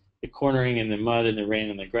the cornering in the mud and the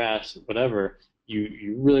rain and the grass, whatever,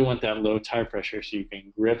 you really want that low tire pressure so you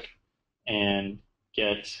can grip and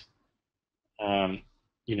get,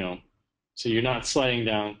 you know, so you're not sliding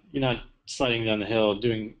down the hill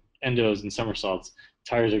doing endos and somersaults.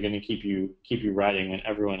 Tires are going to keep you riding when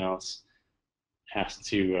everyone else has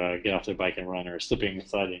to get off their bike and run or slipping and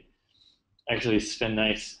sliding. Actually, Sven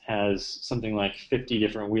Nys has something like 50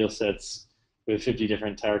 different wheel sets with 50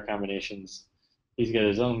 different tire combinations. He's got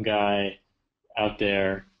his own guy out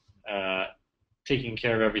there taking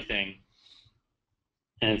care of everything.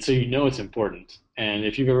 And so it's important. And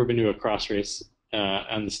if you've ever been to a cross race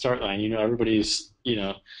on the start line, everybody's,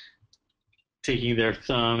 taking their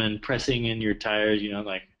thumb and pressing in your tires,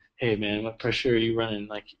 like, hey man, what pressure are you running?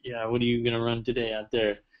 Like, yeah, what are you going to run today out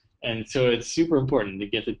there? And so it's super important to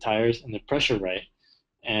get the tires and the pressure right.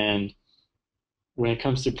 And when it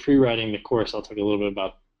comes to pre-riding the course, I'll talk a little bit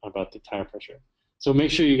about the tire pressure. So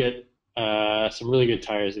make sure you get some really good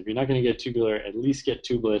tires. If you're not going to get tubular, at least get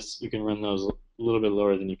tubeless. You can run those a little bit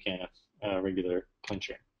lower than you can a regular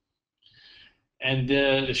clincher. And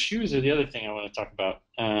the shoes are the other thing I want to talk about.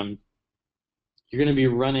 You're going to be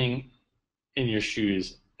running in your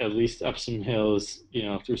shoes, at least up some hills,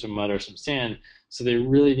 through some mud or some sand. So they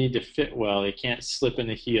really need to fit well. They can't slip in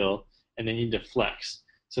the heel, and they need to flex.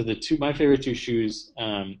 So my favorite two shoes,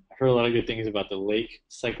 I heard a lot of good things about the Lake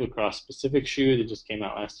Cyclo-cross specific shoe that just came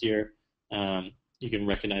out last year. You can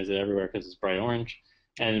recognize it everywhere because it's bright orange.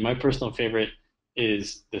 And my personal favorite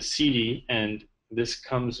is the CD, and this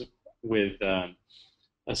comes with a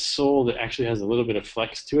sole that actually has a little bit of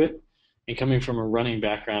flex to it. And coming from a running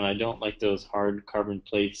background, I don't like those hard carbon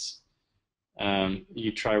plates.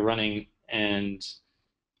 You try running and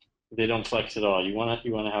they don't flex at all. You want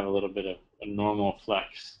to have a little bit of a normal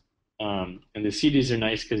flex. And the CDs are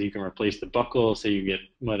nice because you can replace the buckle, so you get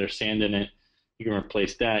mud or sand in it. You can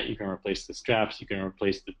replace that. You can replace the straps. You can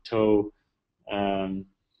replace the toe. What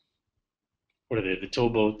are they? The toe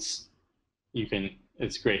bolts.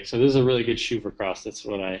 It's great. So this is a really good shoe for cross. That's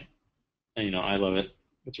what I love it.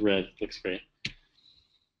 It's red, looks great.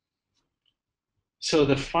 So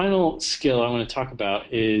the final skill I want to talk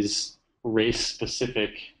about is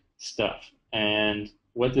race-specific stuff. And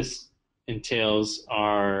what this entails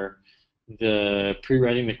are the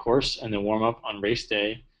pre-riding the course and the warm-up on race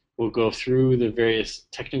day. We'll go through the various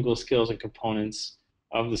technical skills and components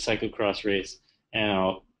of the cyclocross race, and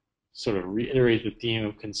I'll sort of reiterate the theme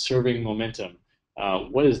of conserving momentum.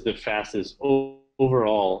 What is the fastest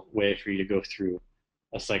overall way for you to go through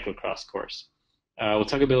a cyclocross course? We'll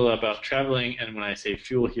talk a bit about traveling, and when I say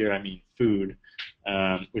fuel here, I mean food,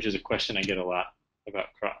 which is a question I get a lot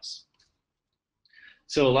about cross.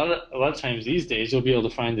 So a lot of times these days, you'll be able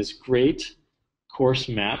to find this great course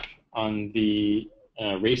map on the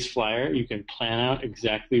race flyer. You can plan out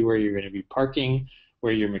exactly where you're going to be parking,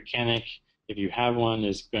 where your mechanic, if you have one,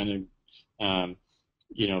 is going to,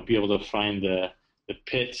 be able to find the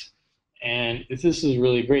pit. And this is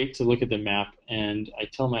really great to look at the map, and I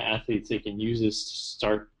tell my athletes they can use this to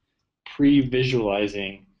start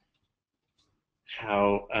pre-visualizing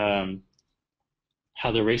how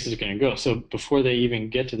the race is going to go. So before they even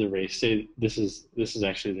get to the race, say this is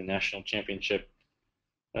actually the national championship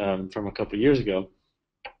from a couple years ago,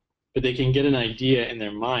 but they can get an idea in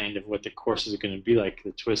their mind of what the course is going to be like,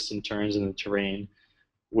 the twists and turns in the terrain,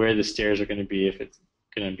 where the stairs are going to be, if it's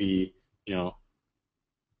going to be,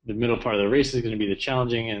 the middle part of the race is going to be the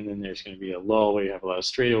challenging, and then there's going to be a lull where you have a lot of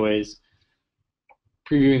straightaways.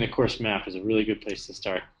 Previewing the course map is a really good place to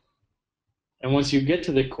start. And once you get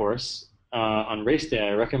to the course, on race day,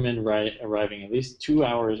 I recommend arriving at least 2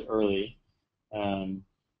 hours early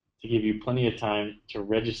to give you plenty of time to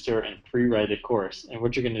register and pre-ride the course. And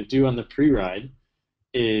what you're going to do on the pre-ride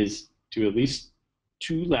is do at least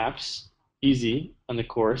 2 laps, easy, on the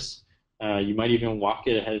course. You might even walk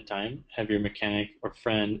it ahead of time, have your mechanic or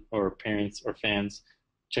friend or parents or fans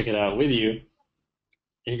check it out with you. And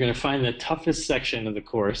you're going to find the toughest section of the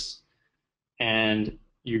course, and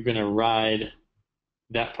you're going to ride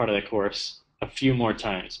that part of the course a few more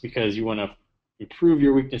times because you want to improve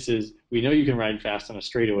your weaknesses. We know you can ride fast on a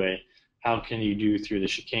straightaway. How can you do through the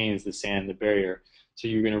chicanes, the sand, the barrier? So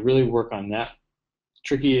you're going to really work on that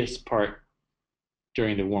trickiest part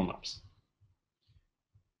during the warm-ups.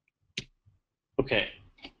 Okay,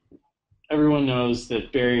 everyone knows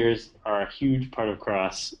that barriers are a huge part of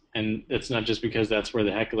cross, and it's not just because that's where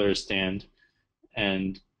the hecklers stand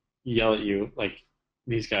and yell at you like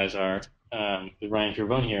these guys are, with Ryan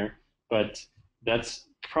Trevone here, but that's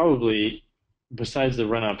probably, besides the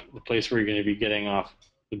run-up, the place where you're going to be getting off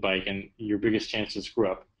the bike and your biggest chance to screw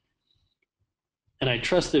up. And I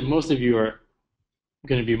trust that most of you are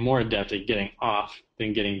going to be more adept at getting off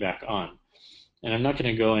than getting back on. And I'm not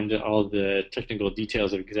going to go into all the technical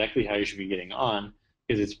details of exactly how you should be getting on,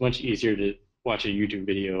 because it's much easier to watch a YouTube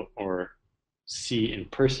video or see in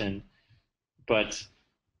person. But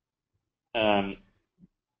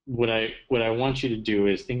what I want you to do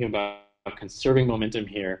is think about conserving momentum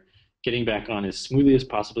here, getting back on as smoothly as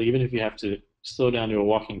possible, even if you have to slow down to a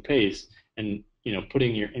walking pace, and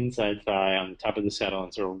putting your inside thigh on the top of the saddle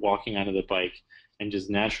and sort of walking onto the bike and just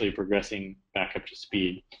naturally progressing back up to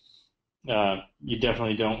speed. You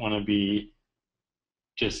definitely don't want to be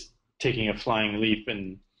just taking a flying leap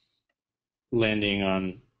and landing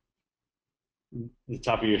on the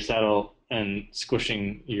top of your saddle and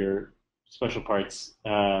squishing your special parts.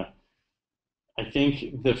 I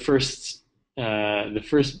think the first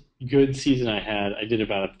good season I had, I did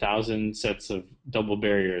about 1,000 sets of double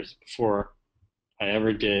barriers before I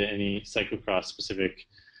ever did any cyclocross specific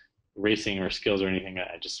racing or skills or anything.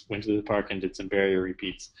 I just went to the park and did some barrier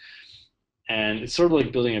repeats. And it's sort of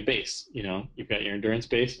like building a base. You've got your endurance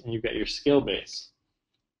base and you've got your skill base.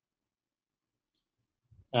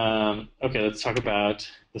 Okay, let's talk about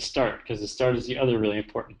the start, because the start is the other really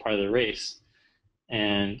important part of the race.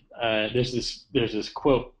 And there's this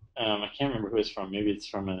quote. I can't remember who it's from. Maybe it's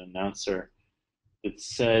from an announcer. It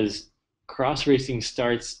says, "Cross racing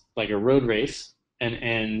starts like a road race and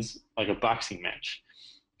ends like a boxing match."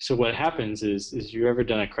 So what happens is you ever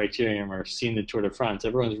done a criterium or seen the Tour de France?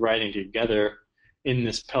 Everyone's riding together in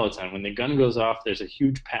this peloton. When the gun goes off, there's a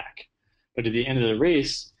huge pack. But at the end of the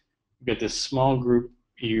race, you've got this small group.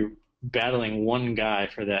 You're battling one guy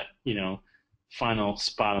for that, final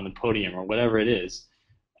spot on the podium or whatever it is.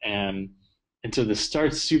 And so the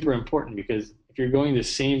start's super important, because if you're going the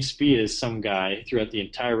same speed as some guy throughout the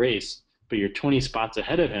entire race, but you're 20 spots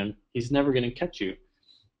ahead of him, he's never going to catch you.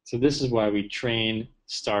 So this is why we train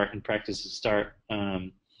start and practice to start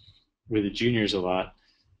with the juniors a lot,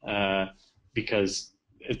 because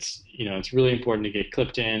it's really important to get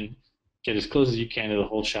clipped in, get as close as you can to the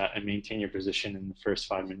whole shot, and maintain your position in the first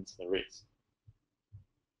 5 minutes of the race.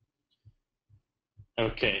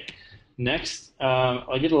 Okay, next,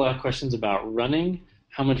 I get a lot of questions about running.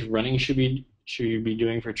 How much running should you be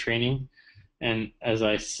doing for training? And as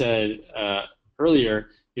I said earlier,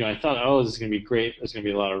 I thought, oh, this is going to be great. There's going to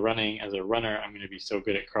be a lot of running. As a runner, I'm going to be so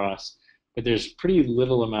good at cross. But there's pretty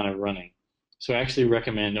little amount of running. So I actually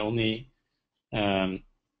recommend only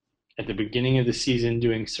at the beginning of the season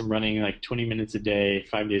doing some running, like 20 minutes a day,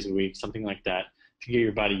 5 days a week, something like that, to get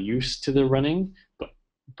your body used to the running,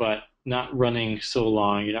 but not running so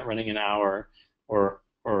long. You're not running an hour or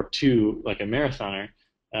two like a marathoner,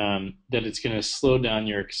 that it's going to slow down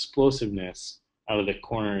your explosiveness out of the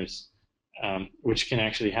corners, which can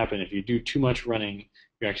actually happen. If you do too much running,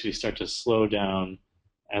 you actually start to slow down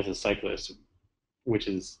as a cyclist, which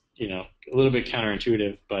is a little bit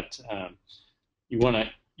counterintuitive, but you want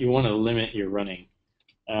to limit your running.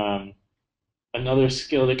 Another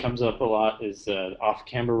skill that comes up a lot is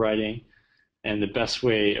off-camber riding, and the best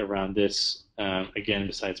way around this, again,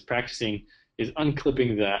 besides practicing, is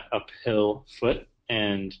unclipping that uphill foot,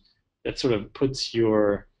 and that sort of puts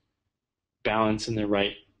your balance in the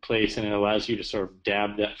right place, and it allows you to sort of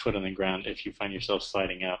dab that foot on the ground if you find yourself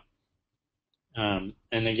sliding out. And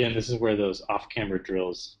again, this is where those off-camber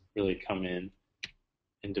drills really come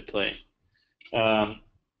into play.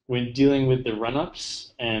 When dealing with the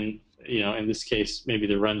run-ups, and in this case, maybe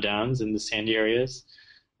the run-downs in the sandy areas,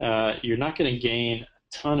 you're not going to gain a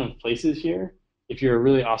ton of places here. If you're a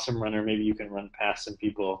really awesome runner, maybe you can run past some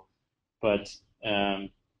people, but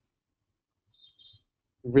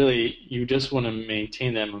really, you just want to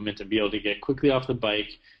maintain that momentum, be able to get quickly off the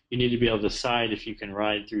bike. You need to be able to decide if you can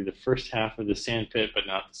ride through the first half of the sand pit, but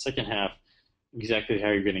not the second half, exactly how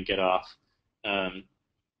you're going to get off.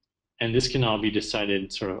 And this can all be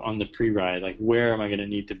decided sort of on the pre-ride, like where am I going to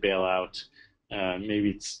need to bail out? Maybe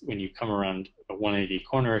it's when you come around a 180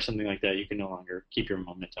 corner or something like that, you can no longer keep your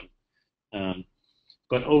momentum.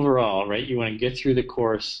 But overall, right, you want to get through the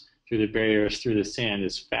course, through the barriers, through the sand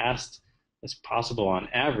as fast as possible on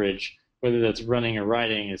average. Whether that's running or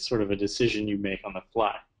riding is sort of a decision you make on the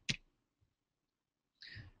fly.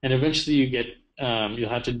 And eventually you'll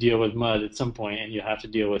have to deal with mud at some point, and you'll have to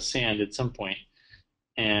deal with sand at some point.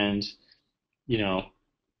 And, you know,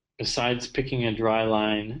 besides picking a dry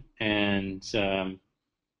line and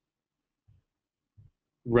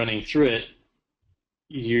running through it,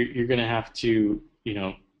 you're going to have to,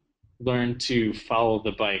 learn to follow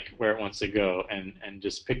the bike where it wants to go, and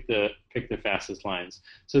just pick the fastest lines.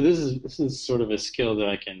 So this is sort of a skill that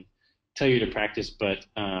I can tell you to practice, but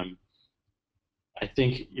I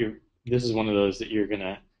think this is one of those that you're going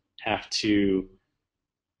to have to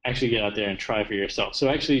actually get out there and try for yourself. So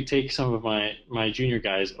actually take some of my junior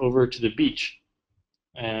guys over to the beach,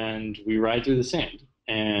 and we ride through the sand,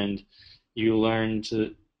 and you learn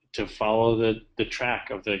to follow the track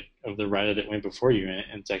of the rider that went before you,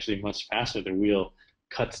 and it's actually much faster. The wheel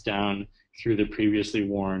cuts down through the previously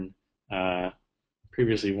worn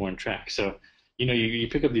track. So you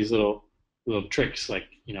pick up these little tricks, like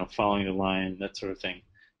following the line, that sort of thing,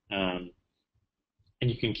 and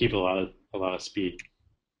you can keep a lot of speed.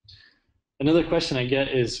 Another question I get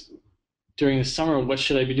is, during the summer, what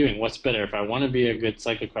should I be doing? What's better? If I want to be a good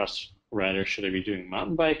cyclocross rider, should I be doing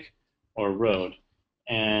mountain bike or road?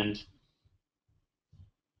 And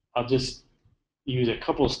I'll just use a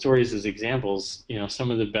couple of stories as examples. Some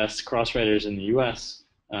of the best cross riders in the U.S.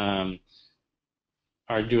 Are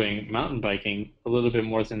doing mountain biking a little bit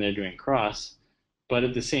more than they're doing cross, but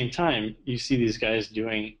at the same time, you see these guys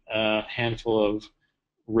doing a handful of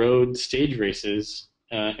road stage races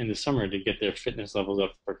in the summer to get their fitness levels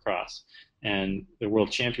up for cross. And the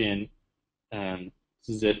world champion, Zdeněk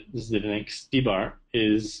Stybar,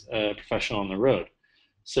 is a professional on the road.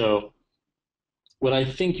 So what I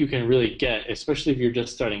think you can really get, especially if you're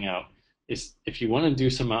just starting out, is if you want to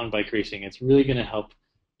do some mountain bike racing, it's really going to help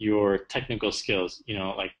your technical skills.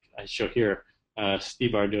 Like I show here,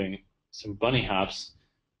 Stybar doing some bunny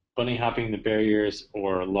hopping the barriers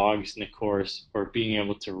or logs in the course, or being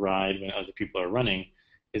able to ride when other people are running,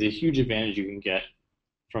 is a huge advantage you can get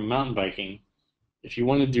from mountain biking. If you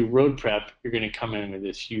want to do road prep, you're going to come in with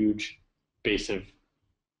this huge base of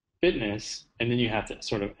fitness, and then you have to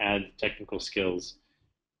sort of add technical skills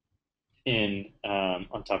in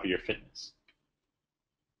on top of your fitness.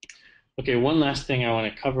 Okay, one last thing I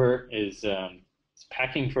want to cover is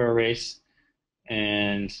packing for a race.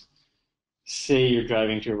 And say you're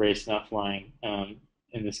driving to a race, not flying.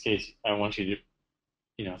 In this case, I want you to,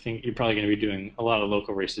 think you're probably going to be doing a lot of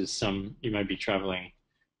local races. Some you might be traveling,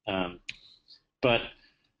 but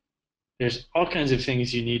there's all kinds of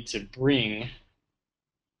things you need to bring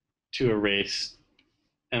to a race,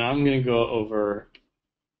 and I'm going to go over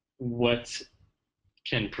what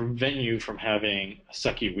can prevent you from having a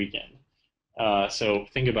sucky weekend. So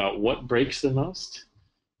think about what breaks the most.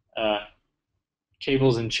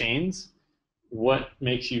 Cables and chains. What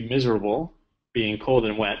makes you miserable, being cold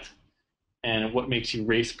and wet, and what makes you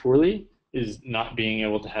race poorly is not being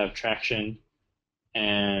able to have traction,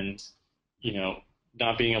 and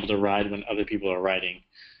not being able to ride when other people are riding.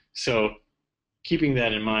 So keeping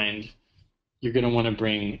that in mind, you're going to want to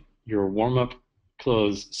bring your warm-up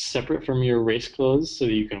clothes separate from your race clothes, so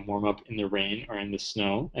that you can warm up in the rain or in the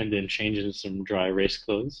snow, and then change into some dry race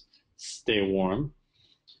clothes. Stay warm.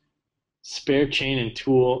 Spare chain and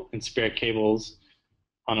tool and spare cables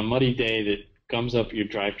on a muddy day that gums up your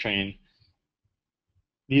drivetrain.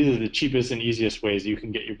 These are the cheapest and easiest ways you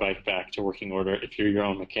can get your bike back to working order if you're your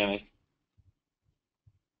own mechanic.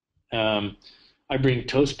 I bring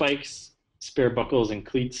toe spikes, spare buckles and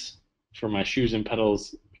cleats for my shoes and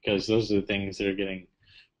pedals, because those are the things that are getting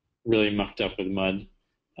really mucked up with mud.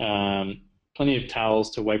 Plenty of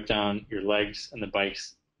towels to wipe down your legs and the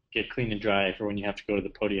bikes, get clean and dry for when you have to go to the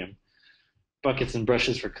podium. Buckets and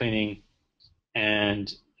brushes for cleaning,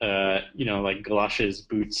 and like galoshes,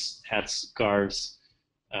 boots, hats, scarves.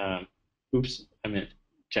 Oops, I meant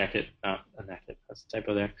jacket, not a jacket. That's a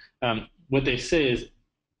typo there. What they say is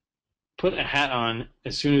put a hat on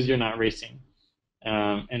as soon as you're not racing.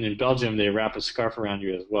 And in Belgium, they wrap a scarf around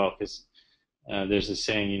you as well, because there's a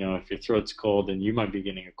saying, if your throat's cold, then you might be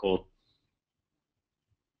getting a cold.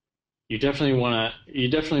 You definitely want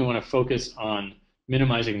to focus on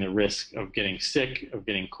minimizing the risk of getting sick, of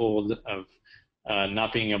getting cold, of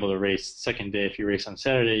not being able to race the second day. If you race on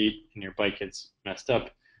Saturday and your bike gets messed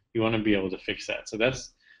up, you want to be able to fix that. So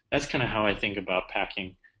that's kind of how I think about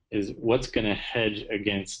packing, is what's going to hedge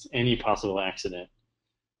against any possible accident.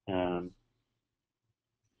 And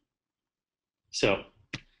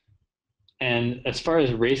as far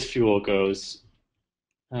as race fuel goes,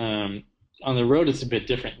 On the road, it's a bit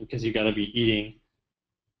different because you got to be eating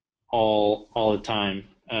all the time.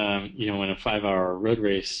 In a 5-hour road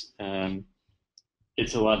race,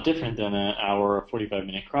 it's a lot different than an hour or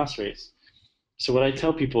 45-minute cross race. So what I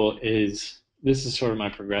tell people is this is sort of my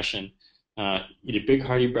progression. Eat a big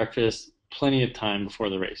hearty breakfast, plenty of time before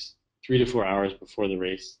the race, 3 to 4 hours before the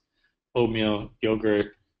race, oatmeal,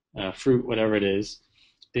 yogurt, fruit, whatever it is.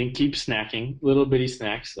 Then keep snacking, little bitty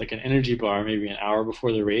snacks, like an energy bar, maybe an hour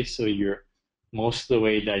before the race, so you're most of the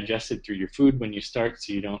way digested through your food when you start,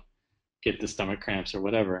 so you don't get the stomach cramps or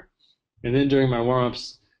whatever. And then during my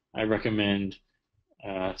warm-ups, I recommend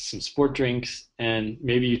some sport drinks, and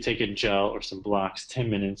maybe you take a gel or some blocks 10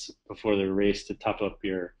 minutes before the race to top up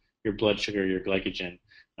your blood sugar, your glycogen.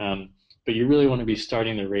 But you really want to be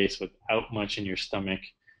starting the race without much in your stomach,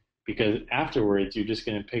 because afterwards you're just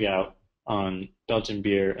going to pig out on Belgian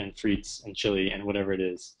beer and frites and chili and whatever it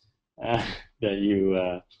is that you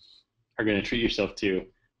are going to treat yourself to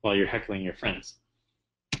while you're heckling your friends.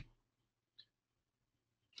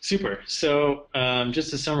 Super. So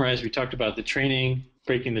just to summarize, we talked about the training,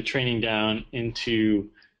 breaking the training down into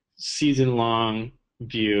season-long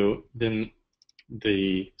view, then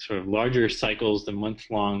the sort of larger cycles, the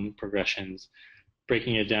month-long progressions,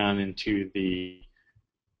 breaking it down into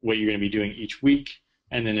what you're going to be doing each week,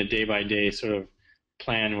 and then a day-by-day sort of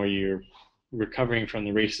plan where you're recovering from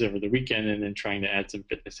the races over the weekend and then trying to add some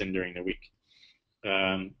fitness in during the week.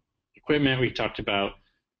 Equipment, we talked about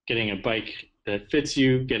getting a bike that fits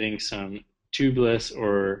you, getting some tubeless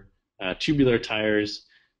or tubular tires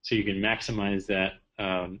so you can maximize that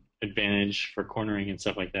advantage for cornering and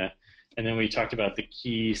stuff like that. And then we talked about the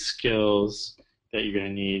key skills that you're going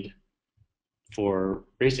to need for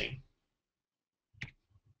racing.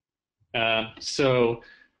 So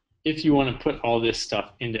if you want to put all this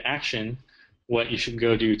stuff into action, what you should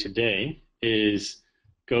go do today is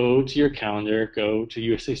go to your calendar, go to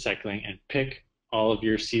USA Cycling, and pick all of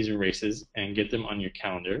your season races and get them on your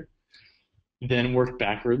calendar. Then work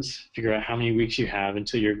backwards, figure out how many weeks you have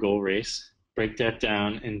until your goal race, break that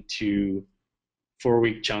down into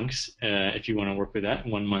 4-week chunks if you want to work with that,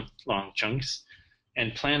 1-month-long chunks,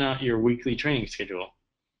 and plan out your weekly training schedule.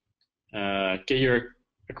 Get your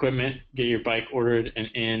equipment, get your bike ordered and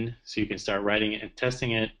in so you can start riding it and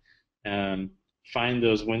testing it. Find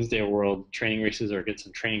those Wednesday World training races or get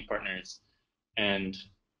some training partners and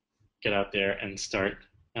get out there and start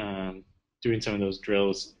doing some of those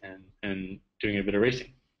drills and doing a bit of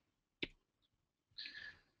racing.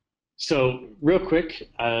 So real quick,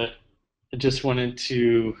 I just wanted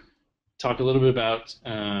to talk a little bit about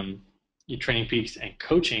your Training Peaks and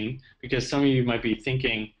coaching, because some of you might be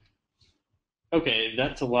thinking, okay,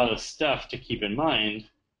 that's a lot of stuff to keep in mind.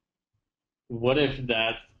 What if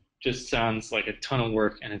that just sounds like a ton of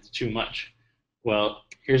work and it's too much? Well,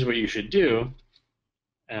 here's what you should do.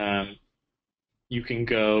 You can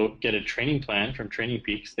go get a training plan from Training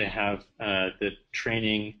Peaks. They have the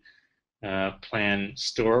training plan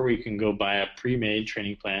store where you can go buy a pre-made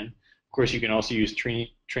training plan. Of course, you can also use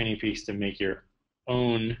Training Peaks to make your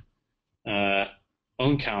own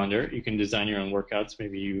calendar. You can design your own workouts.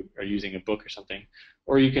 Maybe you are using a book or something,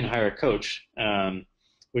 or you can hire a coach,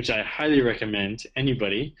 which I highly recommend to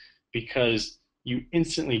anybody, because you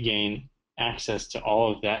instantly gain access to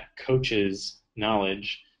all of that coach's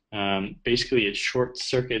knowledge. Basically, it short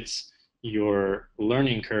circuits your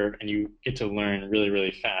learning curve and you get to learn really,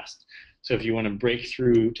 really fast. So if you want to break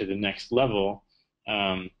through to the next level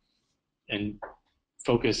and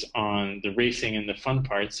focus on the racing and the fun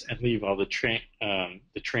parts and leave all the training,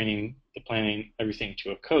 the planning, everything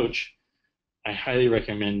to a coach, I highly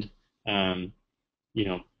recommend,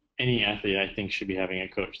 any athlete I think should be having a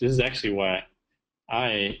coach. This is actually why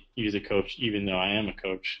I use a coach, even though I am a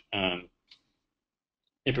coach.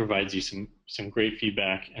 It provides you some great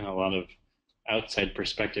feedback and a lot of outside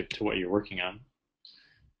perspective to what you're working on.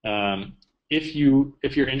 If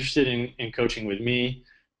you're interested in coaching with me,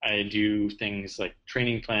 I do things like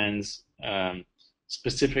training plans,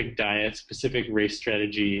 specific diet, specific race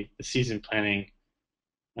strategy, the season planning.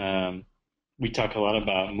 We talk a lot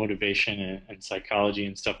about motivation and psychology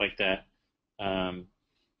and stuff like that.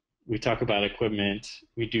 We talk about equipment.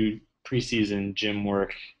 We do preseason gym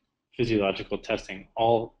work, physiological testing,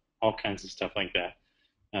 all kinds of stuff like that.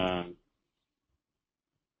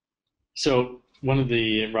 So one of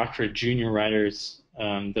the Rockford junior riders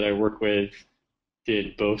that I work with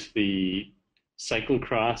did both the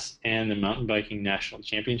Cyclo-cross and the mountain biking national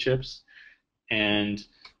championships. And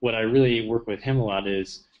what I really work with him a lot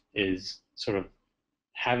is sort of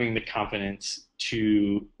having the confidence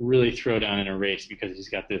to really throw down in a race, because he's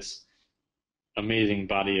got this amazing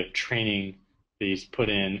body of training that he's put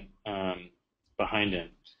in behind him.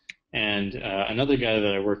 And another guy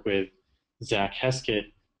that I work with, Zach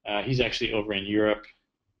Heskett, he's actually over in Europe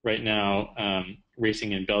right now,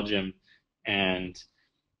 racing in Belgium, and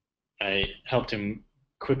I helped him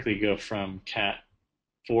quickly go from Cat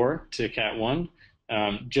 4 to Cat 1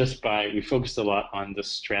 we focused a lot on the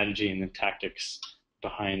strategy and the tactics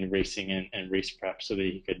behind racing and race prep so that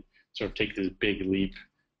he could sort of take this big leap.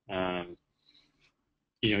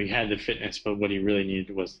 He had the fitness, but what he really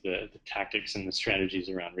needed was the tactics and the strategies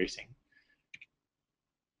around racing.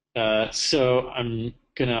 So I'm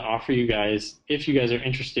going to offer you guys, if you guys are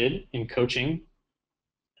interested in coaching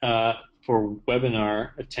for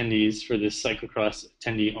webinar attendees for this Cyclocross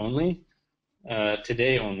attendee only,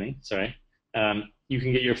 today only, sorry, you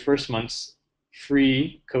can get your first month's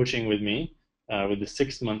free coaching with me with the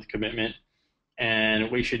 6-month commitment.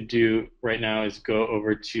 And what you should do right now is go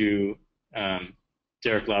over to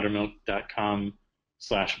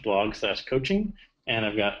derekloudermilk.com/blog/coaching, and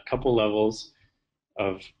I've got a couple levels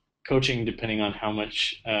of coaching depending on how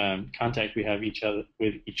much contact we have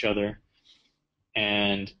with each other,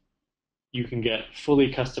 and you can get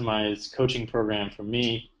fully customized coaching program from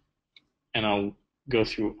me, and I'll go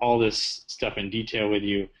through all this stuff in detail with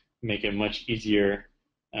you, make it much easier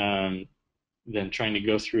than trying to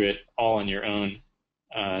go through it all on your own.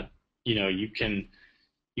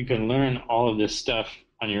 You can learn all of this stuff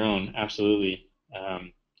on your own, absolutely,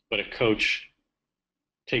 but a coach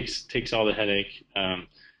takes all the headache,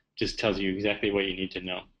 just tells you exactly what you need to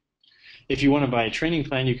know. If you want to buy a training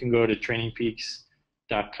plan, you can go to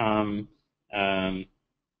trainingpeaks.com,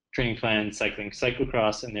 training plan cycling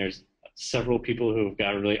cyclocross, and there's several people who have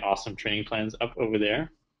got really awesome training plans up over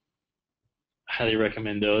there. Highly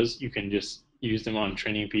recommend those. You can just use them on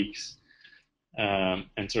Training Peaks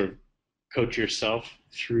and sort of coach yourself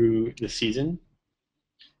through the season.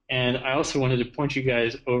 And I also wanted to point you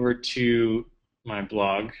guys over to my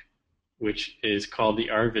blog, which is called The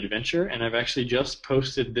Art of Adventure, and I've actually just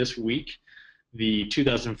posted this week the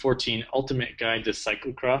 2014 Ultimate Guide to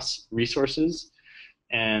Cyclocross resources,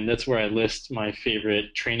 and that's where I list my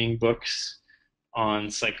favorite training books on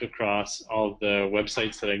cyclocross, all of the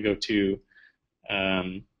websites that I go to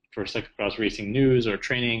for cyclocross racing news or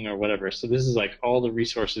training or whatever. So this is like all the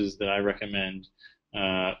resources that I recommend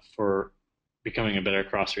for becoming a better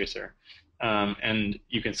cross racer. And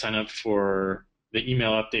you can sign up for the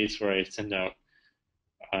email updates where I send out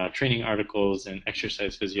training articles and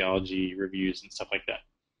exercise physiology reviews and stuff like that.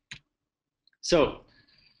 So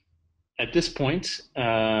at this point,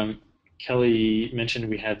 Kelly mentioned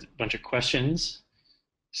we had a bunch of questions.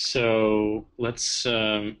 So let's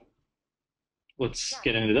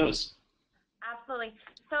get into those. Absolutely.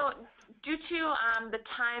 So due to the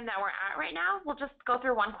time that we're at right now, we'll just go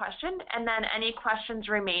through one question, and then any questions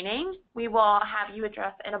remaining, we will have you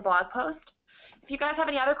address in a blog post. If you guys have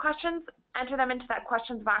any other questions, enter them into that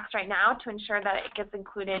questions box right now to ensure that it gets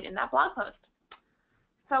included in that blog post.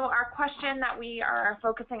 So our question that we are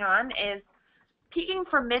focusing on is peaking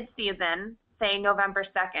for mid-season, say November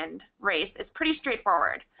 2nd race, is pretty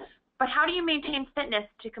straightforward. But how do you maintain fitness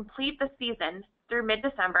to complete the season through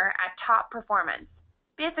mid-December at top performance?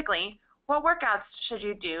 Basically, what workouts should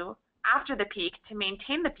you do after the peak to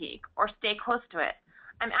maintain the peak or stay close to it?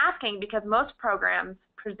 I'm asking because most programs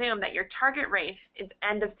presume that your target race is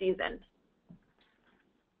end of season.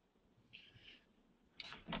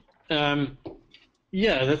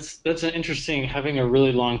 Yeah, that's an interesting, having a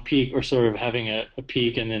really long peak or sort of having a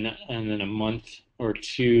peak and then a month or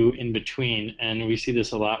two in between. And we see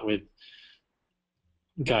this a lot with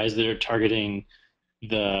guys that are targeting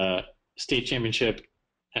the state championship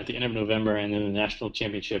at the end of November and then the national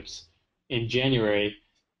championships in January.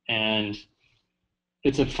 And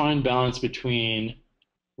it's a fine balance between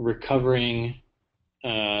recovering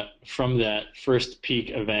from that first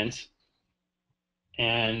peak event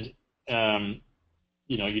and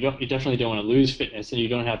you definitely don't want to lose fitness, and you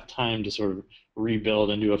don't have time to sort of rebuild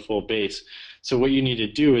and do a full base. So what you need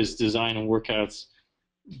to do is design workouts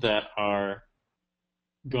that are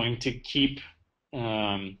going to keep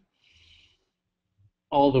all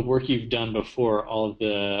the work you've done before, all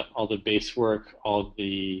the base work, all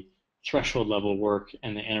the threshold level work,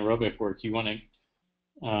 and the anaerobic work. You want to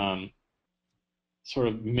sort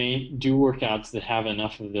of do workouts that have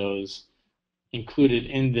enough of those included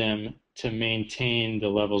in them to maintain the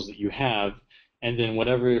levels that you have, and then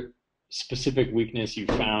whatever specific weakness you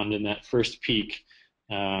found in that first peak,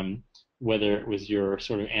 whether it was your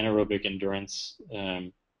sort of anaerobic endurance,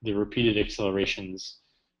 the repeated accelerations,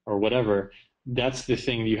 or whatever, that's the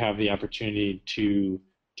thing you have the opportunity to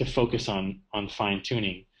focus on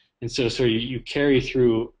fine-tuning. And so you carry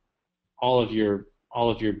through all of your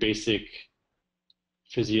basic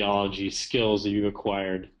physiology skills that you've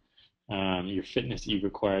acquired, your fitness that you've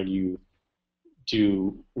acquired. You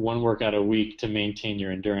do one workout a week to maintain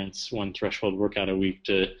your endurance, one threshold workout a week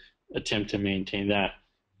to attempt to maintain that,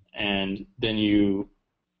 and then you,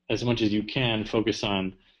 as much as you can, focus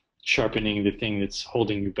on sharpening the thing that's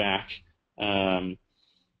holding you back.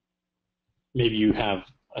 Maybe you have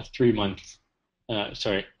a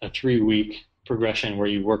 3-week progression where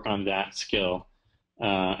you work on that skill,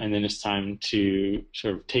 and then it's time to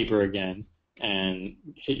sort of taper again and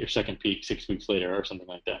hit your second peak 6 weeks later or something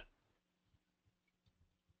like that.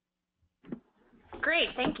 Great,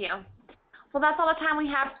 thank you. Well, that's all the time we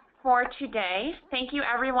have for today. Thank you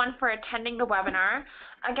everyone for attending the webinar.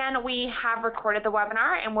 Again, we have recorded the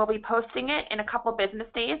webinar and we'll be posting it in a couple business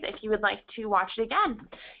days if you would like to watch it again.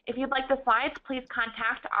 If you'd like the slides, please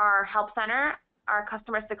contact our help center. Our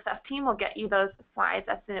customer success team will get you those slides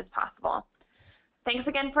as soon as possible. Thanks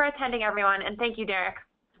again for attending, everyone, and thank you, Derek.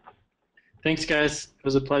 Thanks, guys. It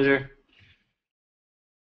was a pleasure.